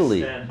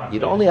initially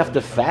you'd only have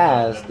to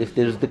fast if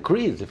there's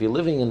decrees. If you're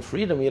living in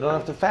freedom, you don't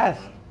have to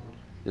fast.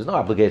 There's no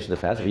obligation to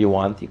fast. If you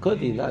want, you could.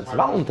 It's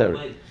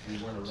voluntary.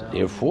 So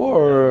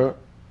therefore,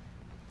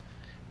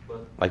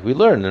 like we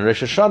learned in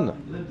Rosh Hashanah,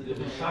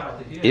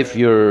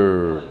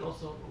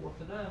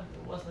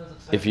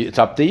 it's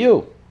up to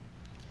you.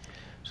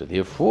 So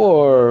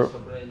therefore,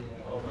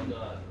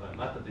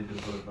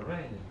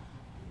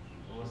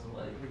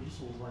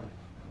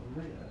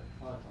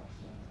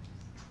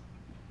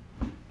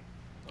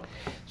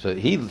 so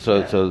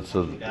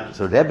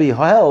Rebbe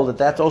held that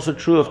that's also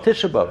true of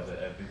Tisha B'Av.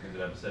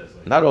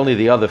 Not only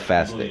the other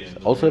fast days,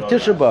 also of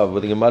Tisha B'Av, where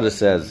the Gemara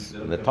says,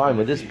 in the time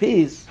of this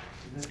piece,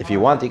 if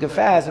you want, you can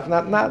fast. If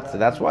not, not. So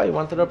that's why he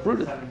wanted to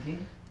uproot it.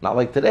 Not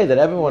like today that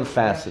everyone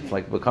fasts. It's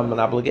like become an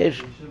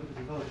obligation.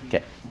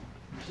 Okay.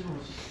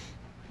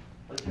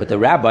 But the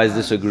rabbis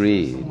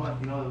disagreed.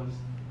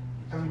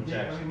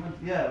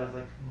 Yeah, it was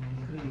like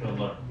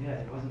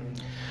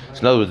So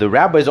in other words, the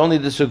rabbis only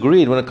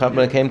disagreed when it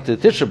came to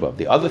Tisha B'Av.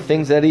 The other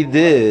things that he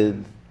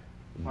did,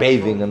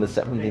 bathing on the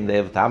 17th day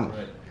of Tammuz,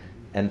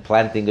 and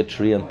planting a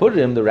tree and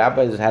Purim, the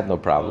rabbis had no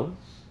problem.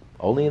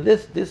 Only in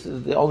this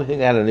is the only thing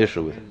they had an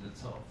issue with.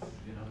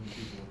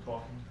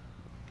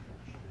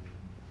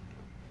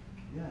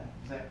 Yeah,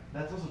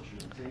 that's also true.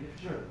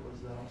 Sure, was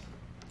that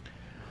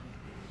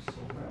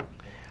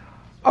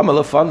also?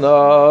 Amalafana,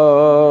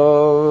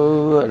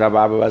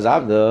 Rabbi Abba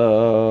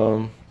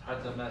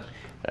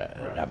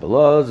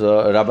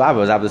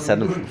was Abba said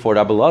before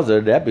Rabbi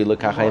Lazar, Rebbe,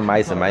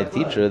 my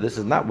teacher, this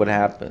is not what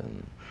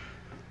happened.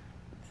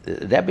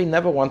 Rebbe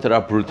never wanted to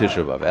uproot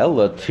Tisha B'Av.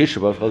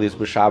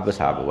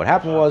 What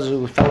happened was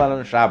we fell out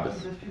on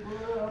Shabbos.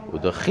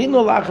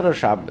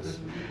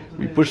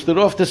 We pushed it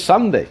off to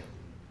Sunday.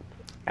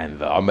 And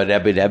the Amar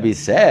Rebbe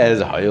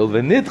says,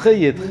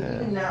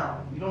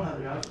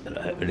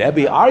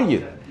 Rebbe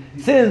argued.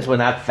 Since we're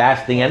not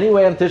fasting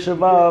anyway on Tisha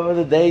B'Av,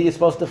 the day you're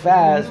supposed to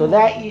fast, so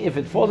that if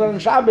it falls on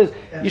Shabbos,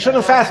 you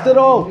shouldn't fast at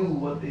all.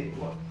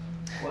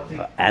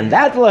 And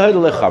that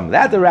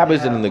the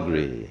rabbis didn't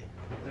agree.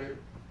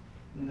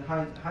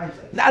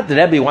 Not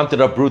that Rebbe wanted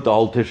to uproot the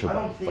whole Tisha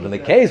B'Av, but in the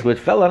case which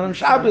fell on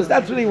Shabbos,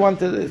 that's what he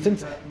wanted.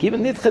 Since keep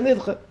it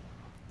nitcha.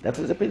 That's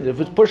his opinion.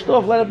 If it's pushed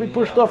off, let it be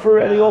pushed off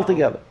already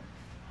altogether.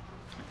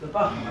 So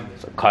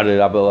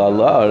Rabbi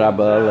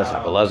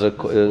Lazar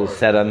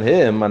said on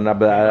him, on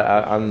Rabbi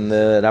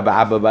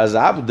Abba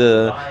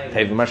Bazabda,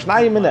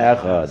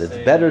 it's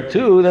better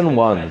two than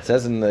one. It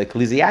says in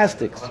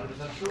Ecclesiastics.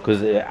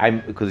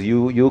 Because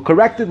you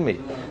corrected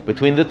me.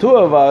 Between the two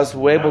of us,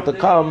 we're able to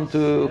come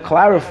to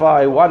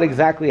clarify what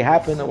exactly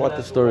happened and what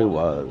the story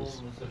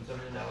was.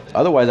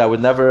 Otherwise, I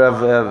would never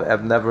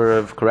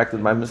have corrected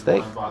my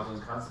mistake.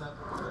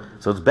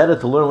 So it's better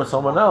to learn with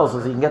someone else, so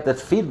you can get that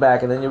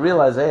feedback, and then you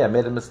realize, hey, I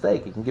made a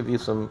mistake. He can give you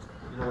some.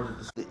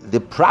 The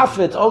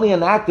prophets only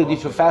enacted you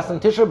should fast on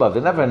Tisha B'Av. They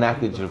never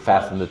enacted you should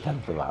fast on the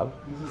 10th of Av.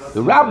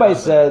 The rabbi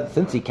said,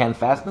 since he can't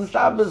fast on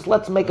Shabbos,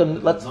 let's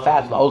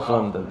fast also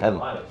on the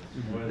 10th.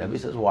 The rabbi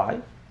says, why?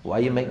 Why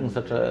are you making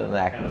such an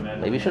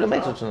enactment? Maybe you shouldn't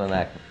make such an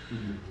enactment.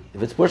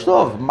 If it's pushed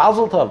off,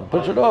 Mazel Tov,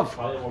 push it off.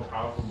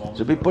 It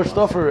should be pushed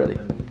off already.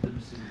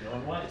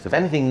 So if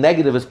anything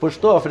negative is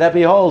pushed off,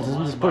 Rabbi holds,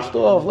 it's pushed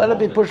off, let it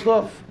be pushed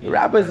off. The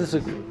rabbis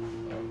disagree.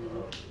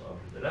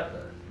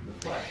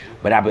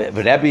 But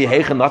Rabbi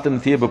Heichen not in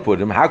the Tia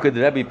Purim. How could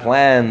Rabbi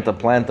plant a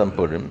plant on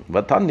Purim?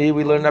 But Tani,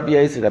 we learn Rabbi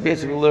Yosef. Rabbi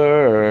Yosef we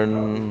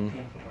learn.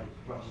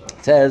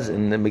 It says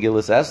in the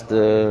Megillah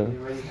Esther,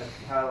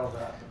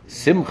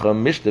 Simcha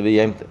Mishta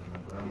V'Yemta,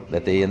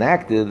 that they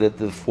enacted that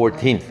the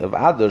 14th of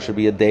Adar should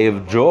be a day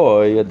of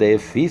joy, a day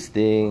of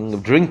feasting,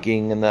 of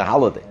drinking, and a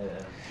holiday.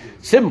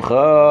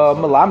 Simcha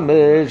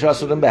Malamish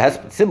Asurim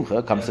Behesped.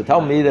 Simcha comes to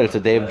tell me that it's a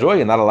day of joy.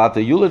 You're not allowed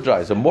to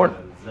eulogize or mourn.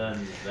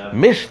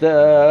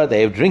 Mishta,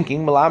 day of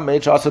drinking,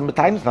 Malamish Asurim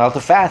Times, not allowed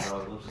to fast.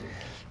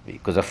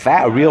 Because a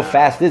real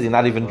fast is you're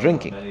not even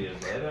drinking.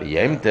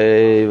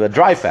 A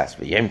dry fast.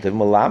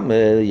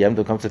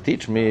 Yemtev comes to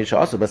teach me. It's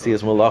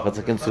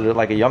considered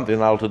like a yomtev, you're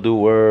not allowed to do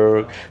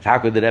work. How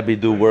could the Rebbe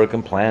do work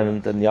and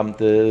plant and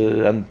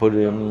yomtev and put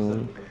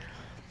him?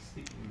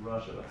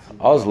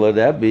 Oslo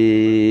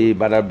Rebbe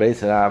Barar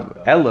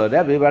Beisav. Elo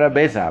Rebbe Barar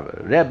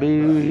Beisav.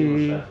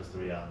 Rebbe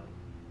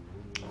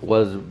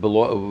was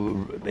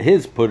below.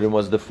 His Purim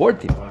was the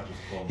 14th.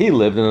 He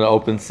lived in an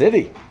open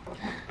city.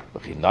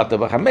 He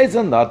planted on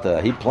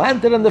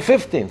the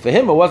 15th. For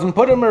him, it wasn't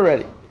Purim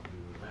already.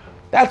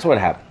 That's what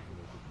happened.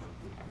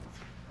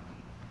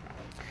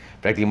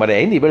 But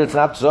it's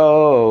not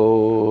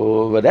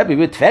so. Rebbe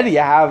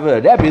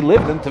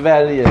lived in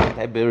Tveria,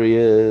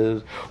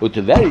 Tiberias.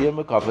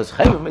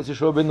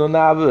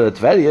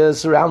 Tveria is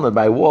surrounded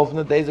by walls in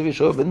the days of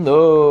Yeshua ben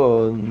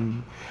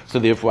Nun. So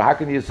therefore, how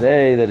can you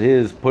say that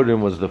his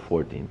Purim was the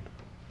 14th?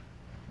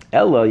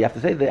 Ella, you have to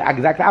say the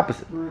exact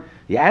opposite.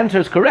 The answer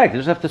is correct. You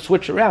just have to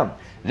switch around.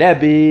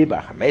 Rebbe's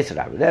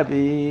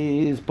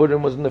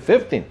Purim was in the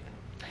 15th.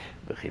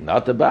 But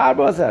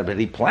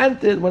he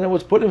planted when it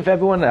was Purim for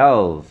everyone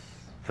else.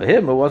 For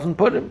him, it wasn't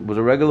Purim. It was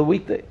a regular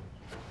weekday.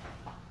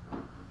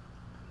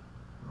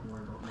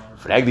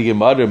 You're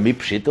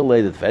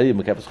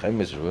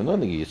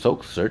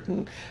so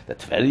certain that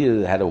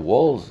Tveria had a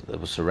wall that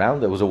was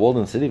surrounded. There was a wall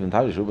in the city of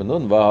Tveria.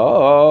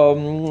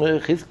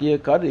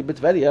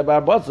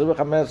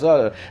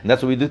 And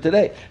that's what we do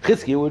today.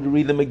 Chizkiah would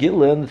read the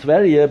Megillah in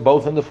Tveria,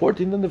 both on the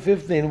 14th and the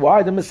 15th.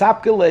 Why? The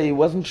Mesapkele, he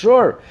wasn't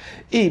sure.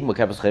 He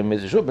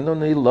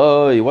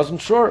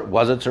wasn't sure.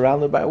 Was it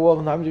surrounded by a wall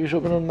in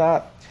Tveria or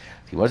not?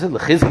 He wasn't the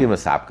Chizkiah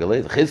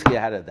Mesapkele. Chizkiah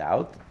had a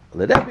doubt.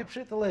 The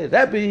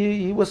Rebbe,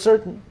 he was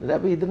certain. The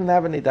Rebbe, he didn't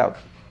have any doubt.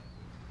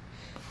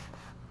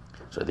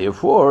 So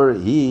therefore,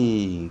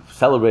 he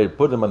celebrated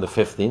Purim on the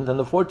 15th, and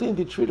the 14th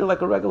he treated like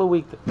a regular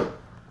weekday.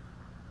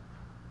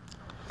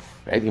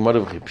 Right? And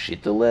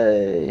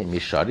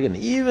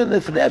even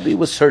if Rebbe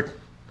was certain,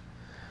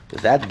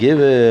 does that give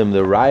him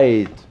the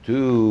right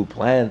to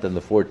plant on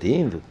the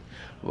 14th?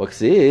 It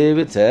says,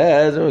 it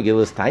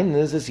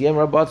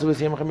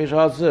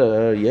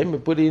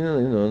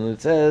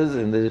says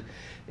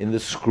in the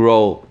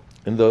scroll,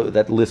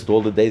 that lists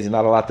all the days you're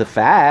not allowed to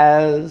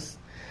fast,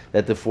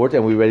 that the 14th,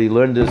 and we already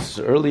learned this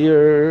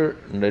earlier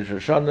in Rosh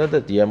Hashanah,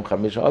 that Yom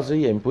Chamish Asa,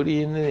 Yom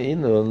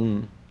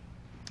Purim,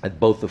 at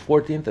both the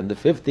 14th and the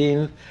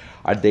 15th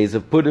are days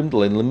of Purim,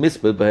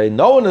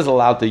 no one is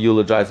allowed to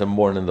eulogize and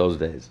mourn in those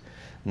days.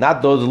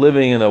 Not those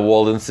living in a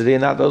walled-in city,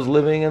 not those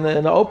living in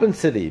an open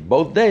city.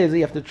 Both days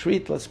you have to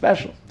treat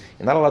special.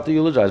 You're not allowed to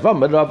eulogize. He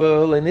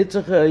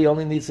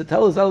only needs to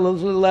tell us that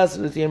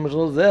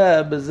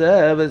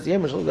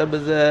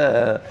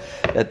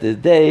the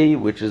day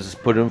which is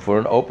put in for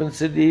an open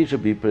city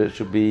should be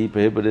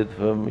prohibited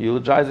from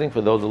eulogizing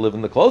for those who live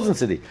in the closing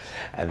city.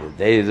 And the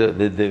day,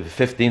 the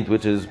 15th,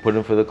 which is put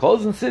in for the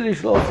closing city,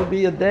 should also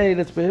be a day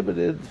that's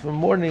prohibited from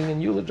mourning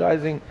and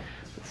eulogizing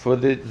for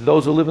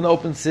those who live in the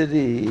open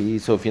city.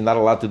 So if you're not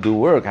allowed to do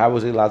work, how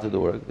was he allowed to do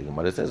work? The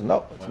Gemara says,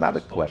 no, it's not a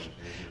question.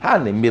 You're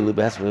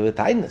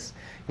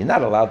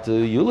not allowed to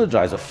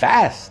eulogize or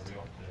fast.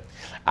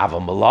 But the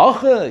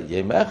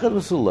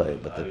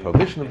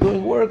prohibition of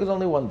doing work is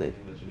only one day.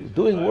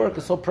 Doing work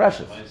is so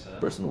precious. The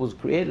person was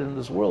created in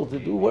this world to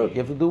do work. You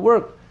have to do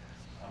work.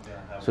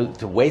 So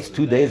to waste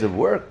 2 days of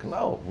work,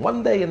 no.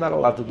 One day you're not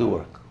allowed to do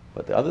work.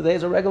 But the other day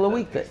is a regular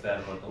weekday.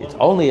 It's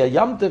only a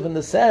Yom Tov in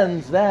the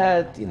sense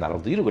that you're not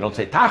allowed to do it. We don't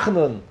say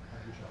Tachanun.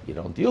 You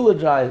don't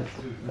eulogize.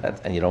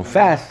 And you don't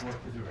fast.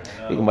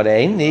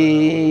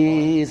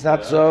 It's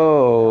not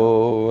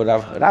so.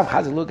 Rav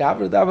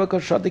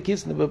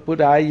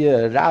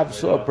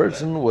saw a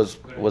person was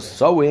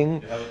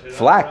sowing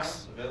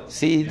flax,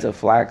 seeds of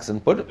flax,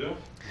 and put it.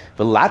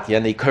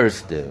 And he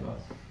cursed him.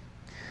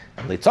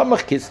 And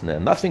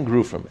nothing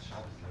grew from it.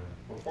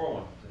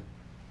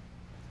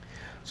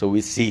 So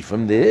we see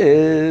from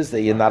this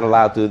that you're not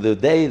allowed to, the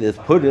day that's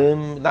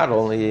Purim, not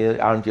only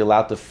aren't you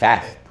allowed to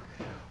fast,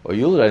 or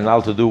you're not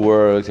allowed to do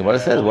works. And what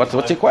it says, what's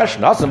your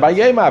question?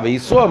 He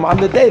saw him on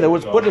the day that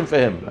was Purim for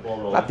him,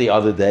 not the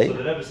other day. So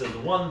the Rebbe says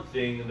one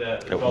thing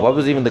that... What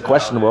was even the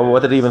question?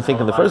 What did he even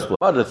think in the first place?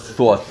 What a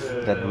thought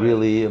that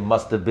really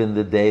must have been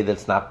the day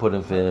that's not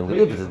Purim for him.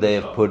 If it's the day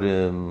of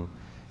Purim,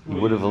 he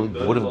would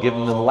have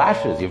given them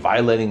lashes. You're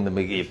violating the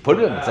Megillah.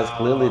 Purim. It says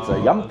clearly it's a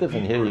Yom Tov,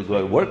 and here you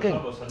go working.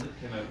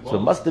 So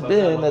it must have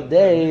been a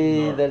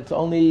day that's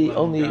only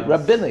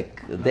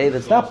rabbinic, a day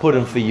that's not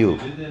Purim for you.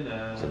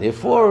 So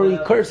therefore he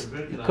cursed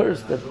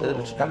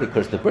that, not he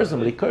cursed the person,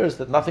 but he cursed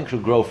that nothing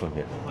should grow from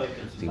here.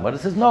 So Gemara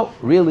says, no,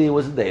 really it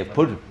was a day of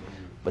Purim.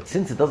 But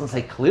since it doesn't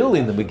say clearly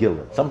in the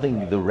Megillah,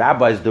 something the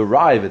rabbis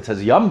derive, it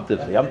says Yom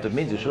Tov. Yom Tov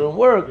means you shouldn't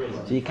work,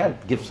 so you can't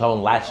give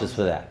someone lashes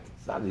for that.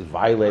 It's not he's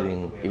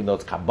violating, even though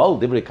it's Kabbalah,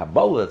 Divrei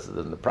Kabbalah, it's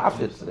the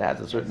prophets, it has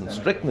a certain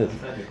strictness.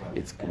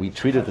 We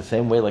treat it the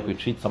same way like we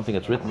treat something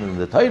that's written in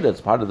the Torah. It's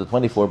part of the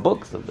 24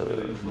 books of the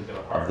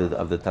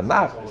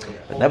Tanakh.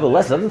 But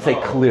nevertheless, it doesn't say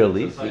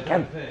clearly. So you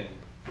can't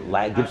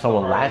give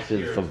someone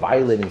lashes for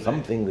violating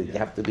something that you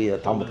have to be a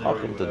Talmud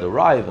Chacham to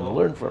derive and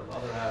learn from.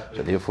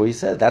 So therefore he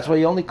said, that's why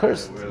he only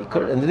cursed. And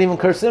didn't even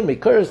curse him. He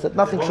cursed that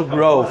nothing should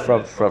grow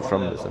from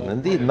this. And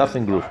indeed,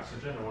 nothing grew.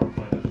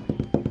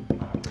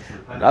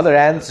 Another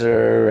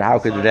answer, how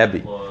could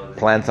Rebbe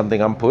plant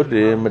something on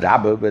Purim?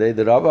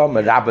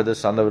 Rabba, the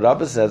son of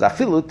Rabba, says,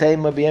 Afilu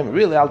teima b'yem.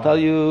 Really, I'll tell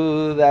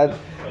you that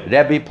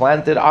Rebbe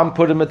planted on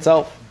Purim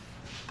itself.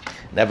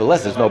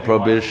 Nevertheless, there's no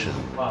prohibition.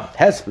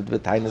 Hesped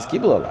v'tainas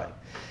kibul alai.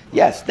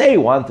 Yes, they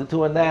wanted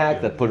to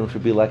enact that Purim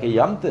should be like a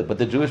Yom Tov, but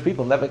the Jewish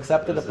people never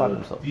accepted upon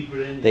themselves.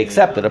 They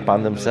accepted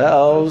upon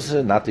themselves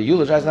not to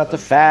eulogize, not to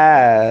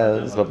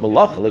fast, but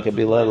malach could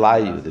be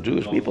layu. The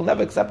Jewish people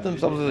never accepted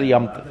themselves as a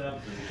Yom Tov.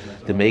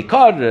 The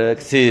Meikar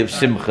Ksiv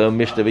Simcha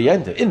Mishta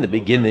V'Yontiv. In the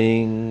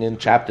beginning, in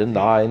chapter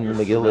 9, the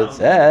Megillah, it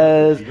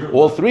says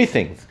all three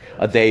things: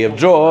 a day of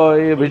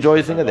joy, of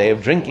rejoicing, a day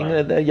of drinking, and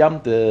a day of Yom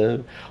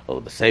Tov.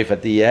 Well, safe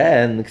at the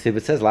end, Ksiv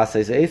it says Last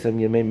Says Eisam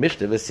Yemei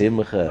Mishta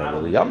V'Simcha.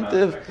 Well, Yom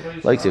Tov,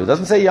 like Ksiv, it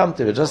doesn't say Yom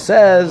Tov. It just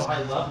says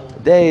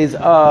days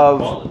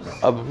of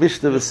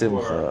Mishta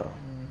V'Simcha.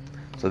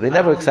 So they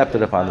never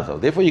accepted upon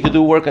themselves. Therefore, you could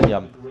do work on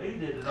Yom Tov.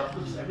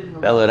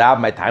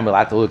 My time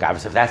allowed to look.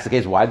 If that's the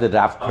case, why did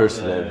Rav curse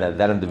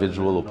that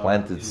individual who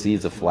planted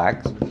seeds of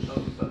flax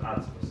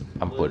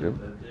and put him?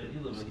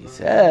 He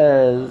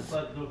says,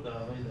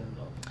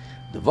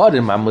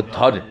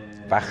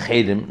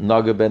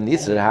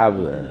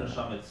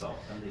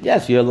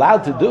 yes, you're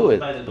allowed to do it,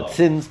 but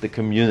since the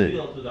community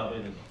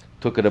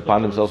took it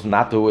upon themselves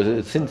not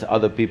to, since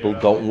other people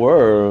don't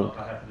work,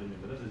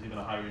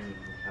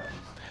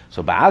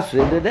 so in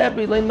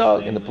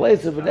the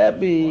place of a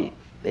Rebbe,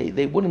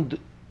 they wouldn't do.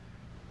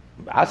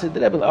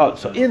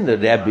 So in the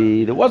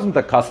Rebbe, there wasn't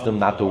a custom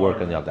not to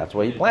work on Yom. That's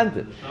why he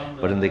planted.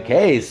 But in the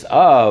case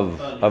of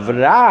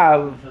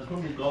Rav,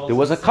 there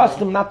was a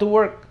custom not to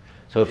work.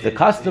 So if the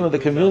custom of the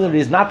community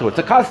is not to work, it's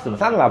a custom, it's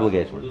not an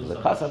obligation. It's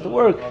a custom to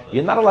work.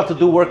 You're not allowed to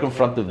do work in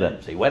front of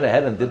them. So he went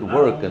ahead and did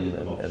work and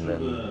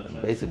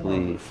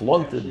basically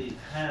flaunted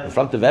in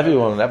front of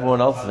everyone, and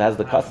everyone else has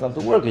the custom to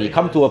work. And you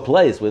come to a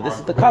place where this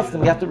is the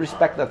custom, you have to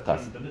respect that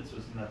custom.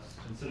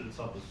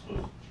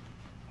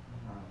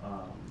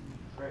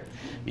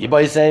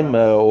 Or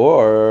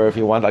if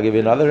you want, I'll give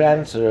you another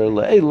answer.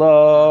 No.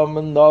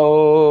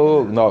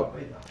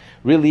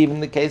 Really, even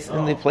in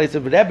the place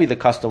of Rebbe, the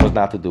custom was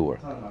not to do work.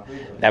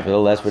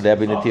 Nevertheless, for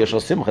Rebbe Netiyah Shel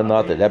Simcha,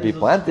 not that Rebbe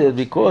planted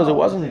because it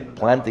wasn't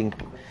planting;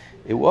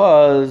 it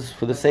was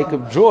for the sake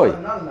of joy.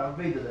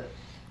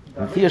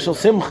 Netiyah Shel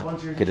Simcha.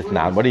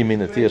 What do you mean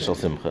Netiyah Shel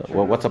Simcha?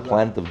 Well, what's a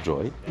plant of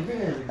joy?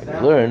 I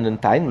learned in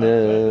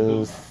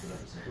Tainus.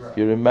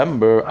 You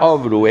remember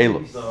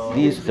Avru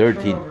these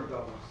 13.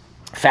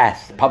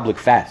 Fast, public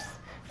fast.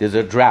 There's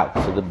a drought,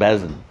 so the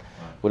Bezin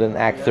would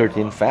enact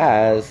 13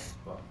 fasts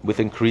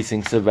with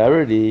increasing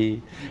severity.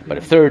 But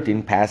if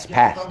 13 passed, and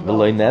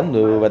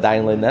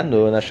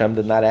Hashem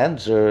did not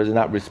answer, did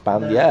not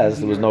respond, yes,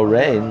 there was no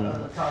rain.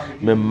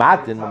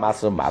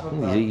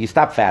 You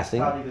stop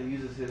fasting,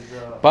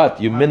 but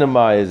you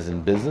minimize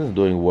in business,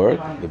 doing work,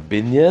 the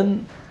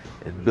binyan,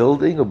 in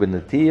building,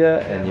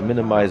 and you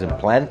minimize in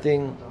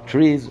planting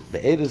trees,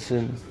 the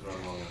edison,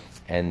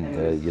 and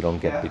you don't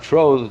get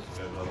betrothed,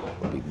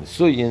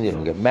 you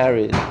don't get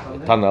married.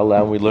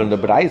 And we learned the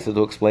Braisa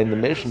to explain the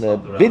Mishnah.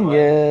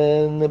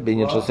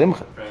 Binyan shel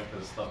simcha.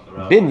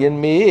 Binyan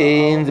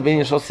means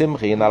binyan shel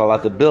simcha. You're not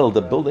allowed to build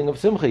a building of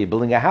simcha. You're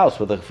building a house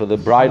for the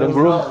bride and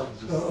groom.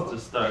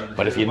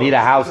 But if you need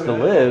a house to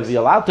live,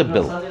 you're allowed to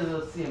build.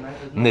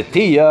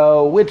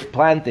 Netiyah, which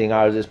planting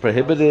is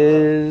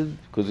prohibited?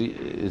 Because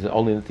it's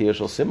only Netiyah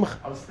shel simcha.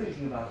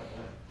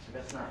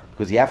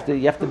 Because you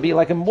have to be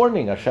like in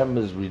mourning. Hashem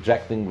is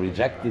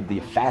rejected the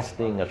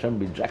fasting. Hashem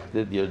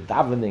rejected your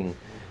davening.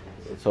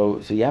 So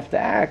you have to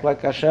act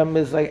like Hashem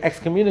is like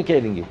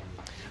excommunicating you.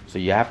 So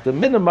you have to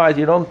minimize.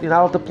 You're not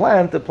allowed to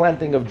plant the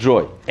planting of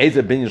joy. Eze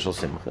binyan shel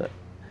simcha.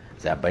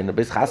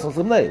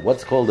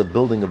 What's called a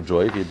building of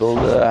joy? If you build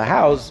a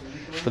house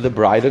for the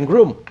bride and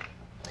groom.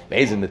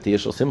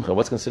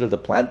 What's considered the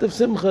plant of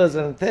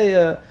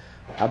simcha?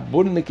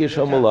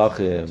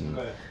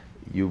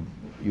 You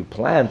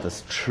plant a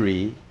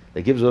tree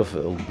that gives off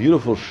a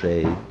beautiful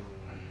shade.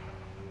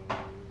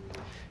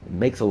 It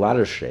makes a lot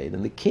of shade,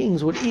 and the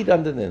kings would eat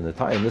under it in the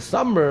time. In the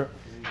summer,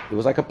 it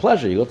was like a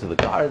pleasure. You go to the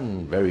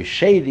garden, very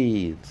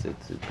shady. It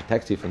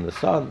protects you from the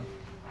sun.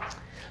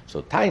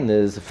 So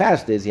tainas,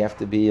 fast days, you have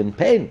to be in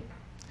pain.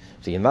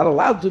 So you're not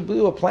allowed to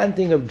do a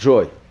planting of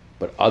joy.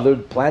 But other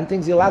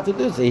plantings you're allowed to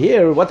do. So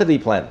here, what did he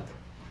plant?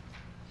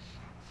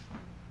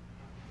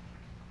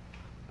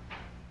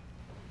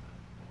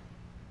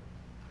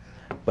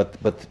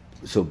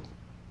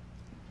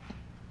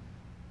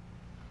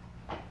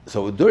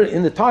 So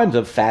in the times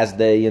of fast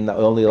day, you're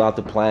only allowed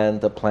to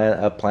plant a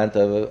plant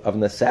of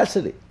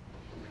necessity,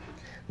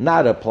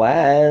 not a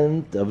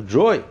plant of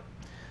joy.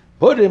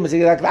 Purim is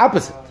exactly the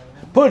opposite.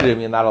 Purim,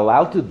 you're not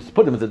allowed to.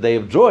 Purim is a day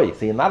of joy,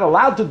 so you're not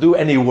allowed to do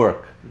any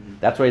work.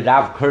 That's why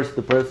Rav cursed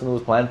the person who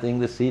was planting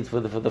the seeds for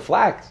the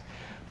flax.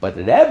 But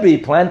the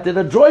Rebbe planted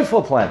a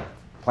joyful plant.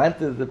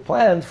 Planted the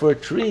plant for a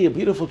tree, a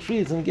beautiful tree.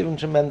 It's going to give him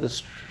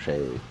tremendous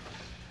shade.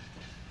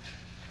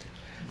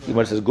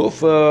 When it says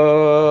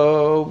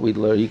Gufa,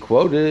 he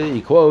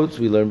quotes,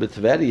 we learn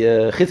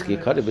B'Tveria,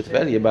 Chizkiah quoted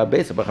B'Tveria about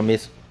Beis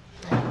HaBachamis.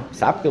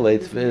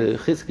 Sapkelates,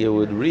 Chizkiah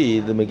would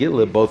read the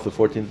Megillah, both the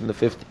 14th and the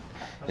 15th,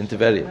 in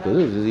Tveria.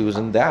 Because he was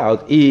in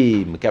doubt,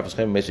 he's not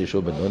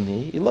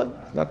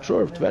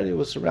sure if Tveria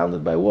was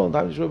surrounded by a wall in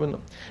time of Yeshua ben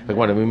Nun. Like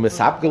when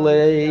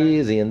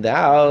is he in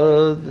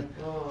doubt?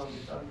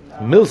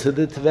 Milsa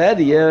de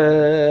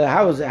Tveria,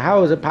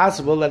 how is it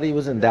possible that he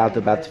was in doubt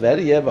about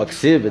Tveria?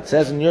 It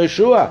says in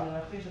Yeshua,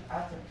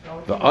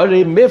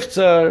 V'ori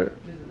miftzar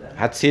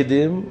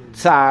hatzidim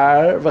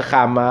tsar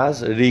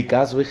v'chamas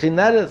rikas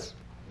v'chineres.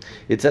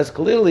 It says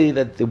clearly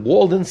that the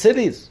walled-in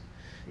cities.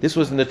 This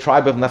was in the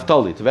tribe of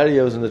Naphtali.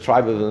 Tveria was in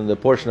the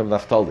portion of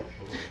Naphtali.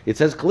 It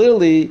says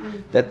clearly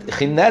that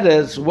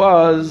Chineres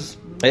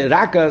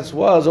Rakas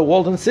was a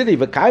walled-in city,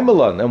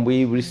 V'kaimelon, and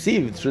we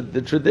received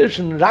the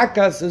tradition.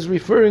 Rakas is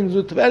referring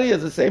to Tveria,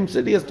 the same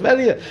city as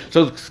Tveria.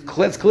 So it's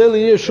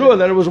clearly Yeshua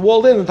that it was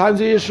walled in times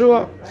of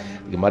Yeshua.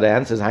 The Gemara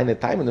answers,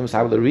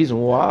 the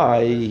reason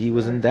why he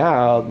was in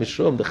doubt,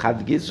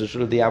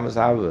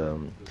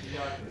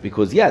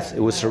 because yes, it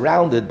was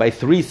surrounded by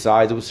three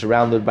sides, it was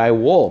surrounded by a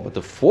wall, but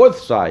the fourth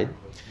side,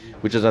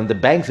 which is on the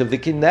banks of the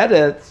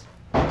Kinneret,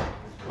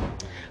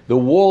 the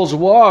walls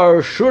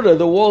were Shura,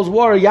 the walls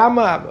were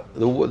Yama,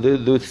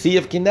 the sea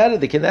of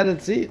Kinneret, the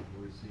Kinneret Sea.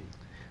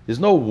 There's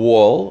no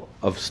wall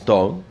of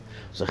stone.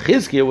 So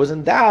Chizkiah was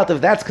in doubt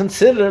if that's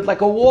considered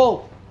like a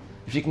wall.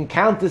 If you can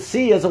count the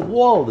sea as a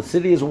wall, the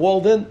city is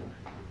walled in.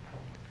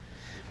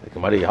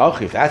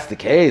 If that's the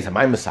case,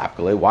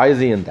 why is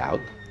he in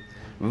doubt?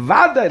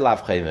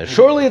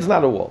 Surely it's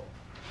not a wall.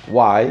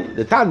 Why?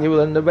 The Tanya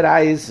will in the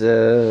Berais,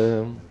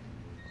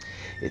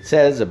 it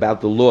says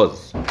about the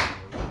laws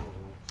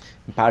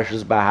in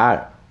Parshas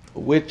Bahar,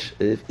 which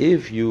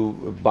if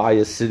you buy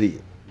a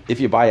city, if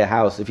you buy a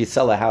house, if you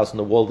sell a house in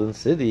the walled-in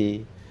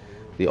city,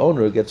 the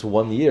owner gets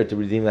 1 year to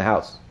redeem the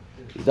house.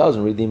 If he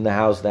doesn't redeem the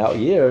house that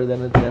year,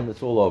 then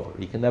it's all over.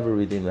 He can never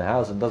redeem the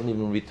house and doesn't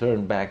even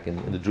return back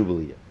in the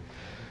Jubilee year.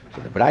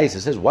 So the Berais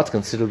says, what's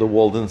considered a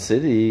walled-in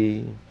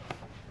city?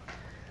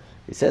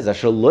 It says, it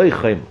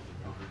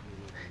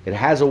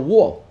has a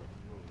wall,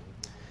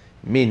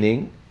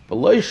 meaning,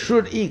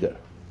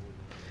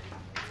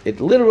 it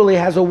literally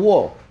has a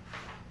wall,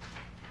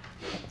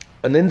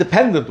 an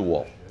independent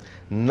wall,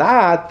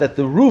 not that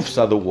the roofs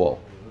are the wall.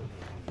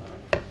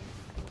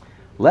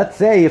 Let's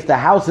say if the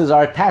houses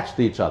are attached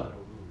to each other.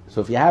 So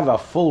if you have a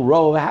full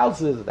row of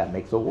houses, that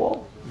makes a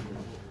wall.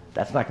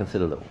 That's not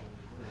considered a wall.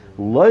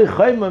 Loi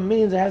chayma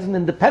means it has an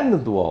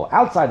independent wall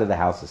outside of the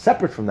houses,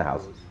 separate from the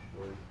houses.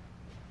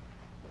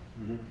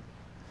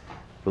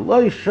 The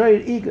loi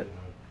shayr iga,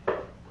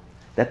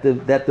 that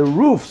the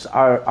roofs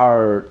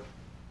are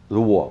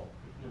the wall.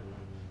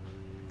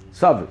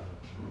 Savi.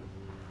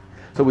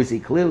 So we see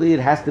clearly it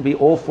has to be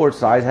all four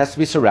sides, has to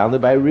be surrounded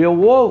by a real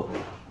wall.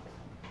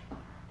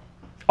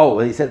 Oh,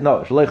 he said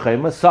no.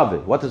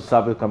 Savi. What does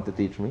Savi come to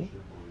teach me?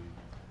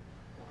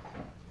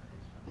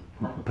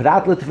 It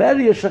has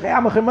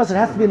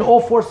to be on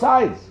all four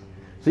sides.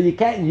 So you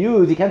can't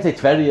say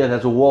Tveria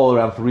has a wall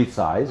around three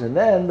sides, and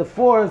then the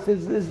fourth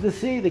is the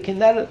sea, the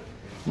Kinneret.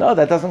 No,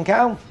 that doesn't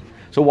count.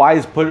 So why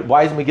is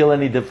Megillah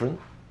any different?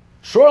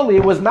 Surely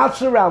it was not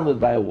surrounded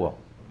by a wall.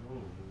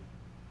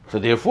 So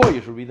therefore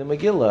you should read the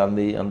Megillah on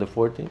the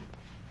 14th.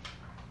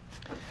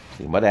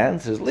 But the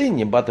answer is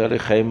lenient.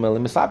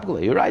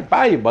 You're right,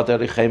 but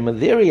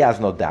there he has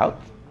no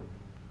doubt.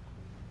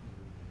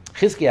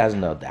 Chizkiah has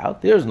no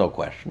doubt. There's no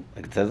question.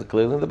 Like it says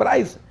clearly in the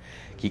Berais.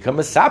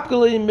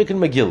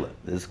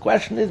 This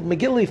question is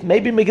Megillah.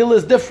 Maybe Megillah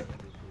is different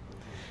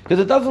because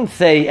it doesn't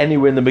say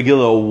anywhere in the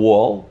Megillah a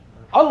wall.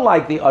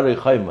 Unlike the Arei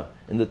Chayma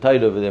in the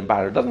title of the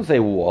Empire, it doesn't say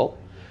wall.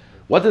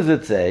 What does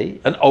it say?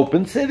 An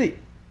open city.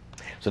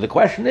 So the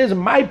question is,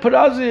 my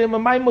parazim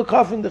and my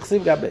mukafin the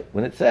chsiv gabe.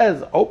 When it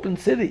says open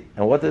city,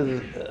 and what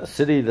is a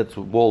city that's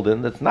walled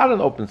in? That's not an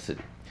open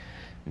city.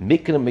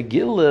 Mikra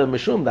Megillah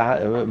mishum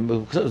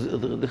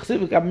the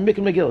chsiv gabe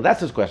Mikra Megillah.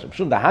 That's his question.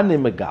 Mishum the hani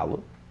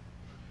Megillah,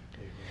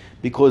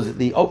 because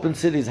the open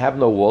cities have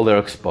no wall; they're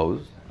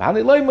exposed.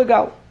 Hani loy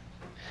Megillah,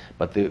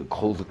 but the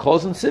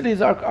closed cities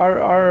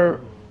are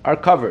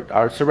covered,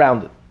 are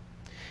surrounded.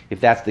 If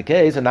that's the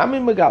case, and I'm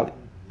in Megali.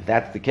 If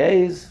that's the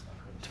case,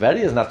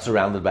 Tveria is not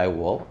surrounded by a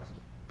wall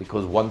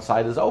because one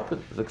side is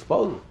open, it's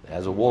exposed. It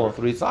has a wall on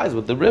three sides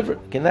with the river.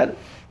 Perhaps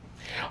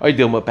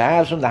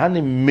from the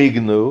Hanim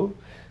Mignu,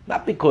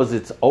 not because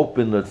it's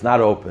open or it's not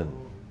open,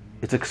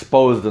 it's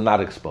exposed or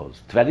not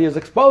exposed. Tveria is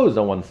exposed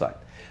on one side.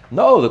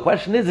 No, the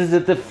question is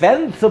it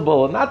defensible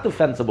or not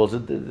defensible?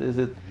 Is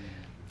it?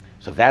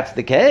 So if that's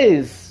the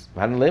case,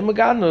 it's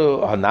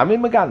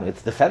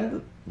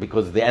defended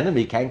because the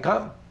enemy can't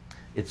come.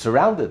 It's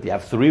surrounded. You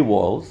have three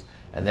walls,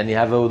 and then you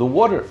have the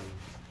water.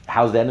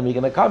 How's the enemy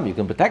going to come? You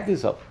can protect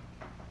yourself.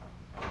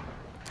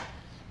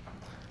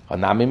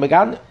 That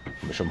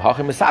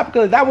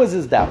was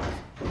his doubt.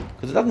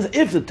 Because it doesn't.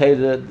 If the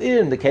Torah,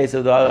 in the case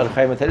of the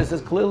Archaim Torah, says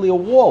clearly a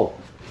wall.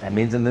 That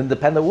means an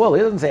independent wall.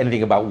 He doesn't say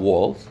anything about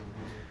walls.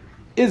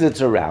 Is it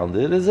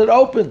surrounded? Is it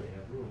open?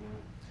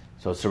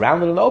 So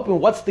surrounded and open.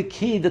 What's the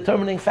key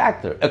determining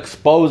factor?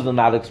 Exposed or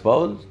not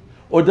exposed,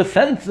 or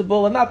defensible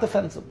or not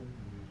defensible?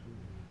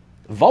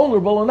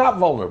 Vulnerable or not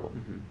vulnerable.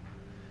 Mm-hmm.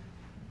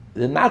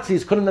 The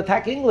Nazis couldn't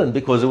attack England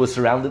because it was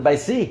surrounded by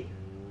sea.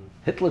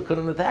 Hitler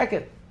couldn't attack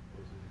it.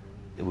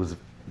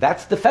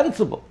 That's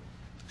defensible.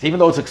 So even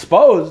though it's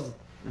exposed,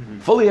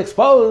 fully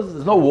exposed,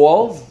 there's no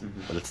walls,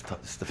 but it's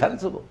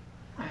defensible.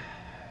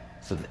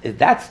 So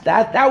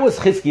that was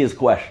Chizkiya's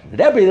question.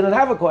 Rebbe didn't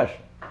have a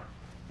question.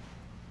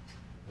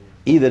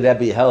 Either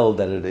Rebbe held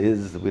that it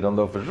is, we don't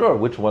know for sure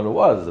which one it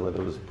was,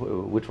 whether it was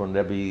which one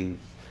Rebbe.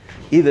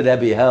 Either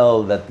Rebbe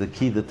held that the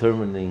key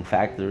determining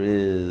factor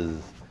is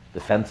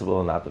defensible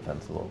or not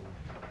defensible.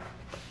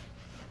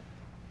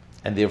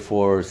 And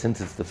therefore, since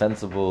it's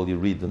defensible, you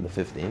read in the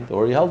 15th,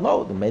 or he held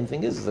no, the main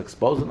thing is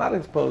exposed or not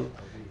exposed,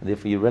 and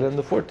therefore you read it in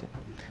the 14th.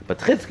 But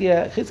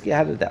Chizkiya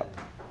had a doubt.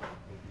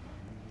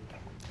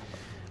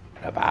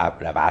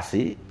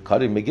 Rabasi,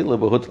 Kari Megillah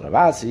b'Hutzel.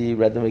 Rabasi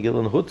read the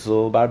Megillah in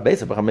Hutzel, Bar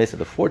Beisa b'Chamesa,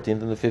 the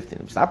 14th and the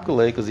 15th.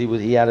 Stapkele, because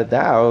he had a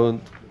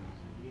doubt.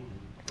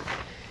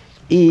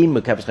 He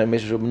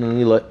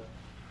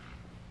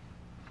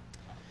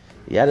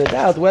had a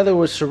doubt whether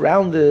we're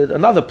surrounded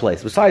another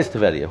place besides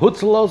Tveria.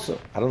 Hutzel also.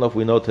 I don't know if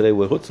we know today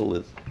where Hutzel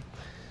is.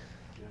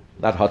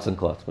 Not Hudson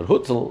Klotz, but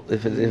Hutzel,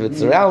 if it's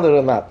surrounded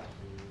or not.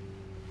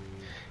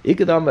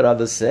 Ikadam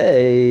rather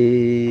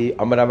say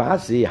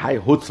Amaravasi, hi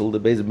Hutzel, the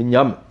base of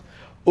Binyamin.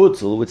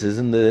 Hutzel, which is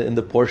in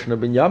the portion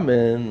of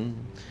Binyamin,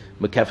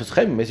 Mekefes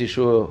Chem, is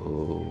sure.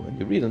 And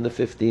you read on the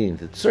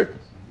 15th, it's certain.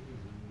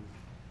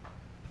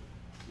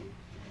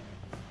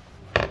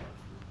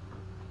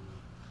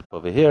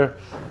 Over here,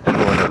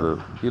 everyone have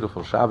a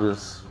beautiful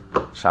Shabbos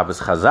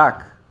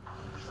Chazak.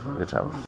 Good Shabbos.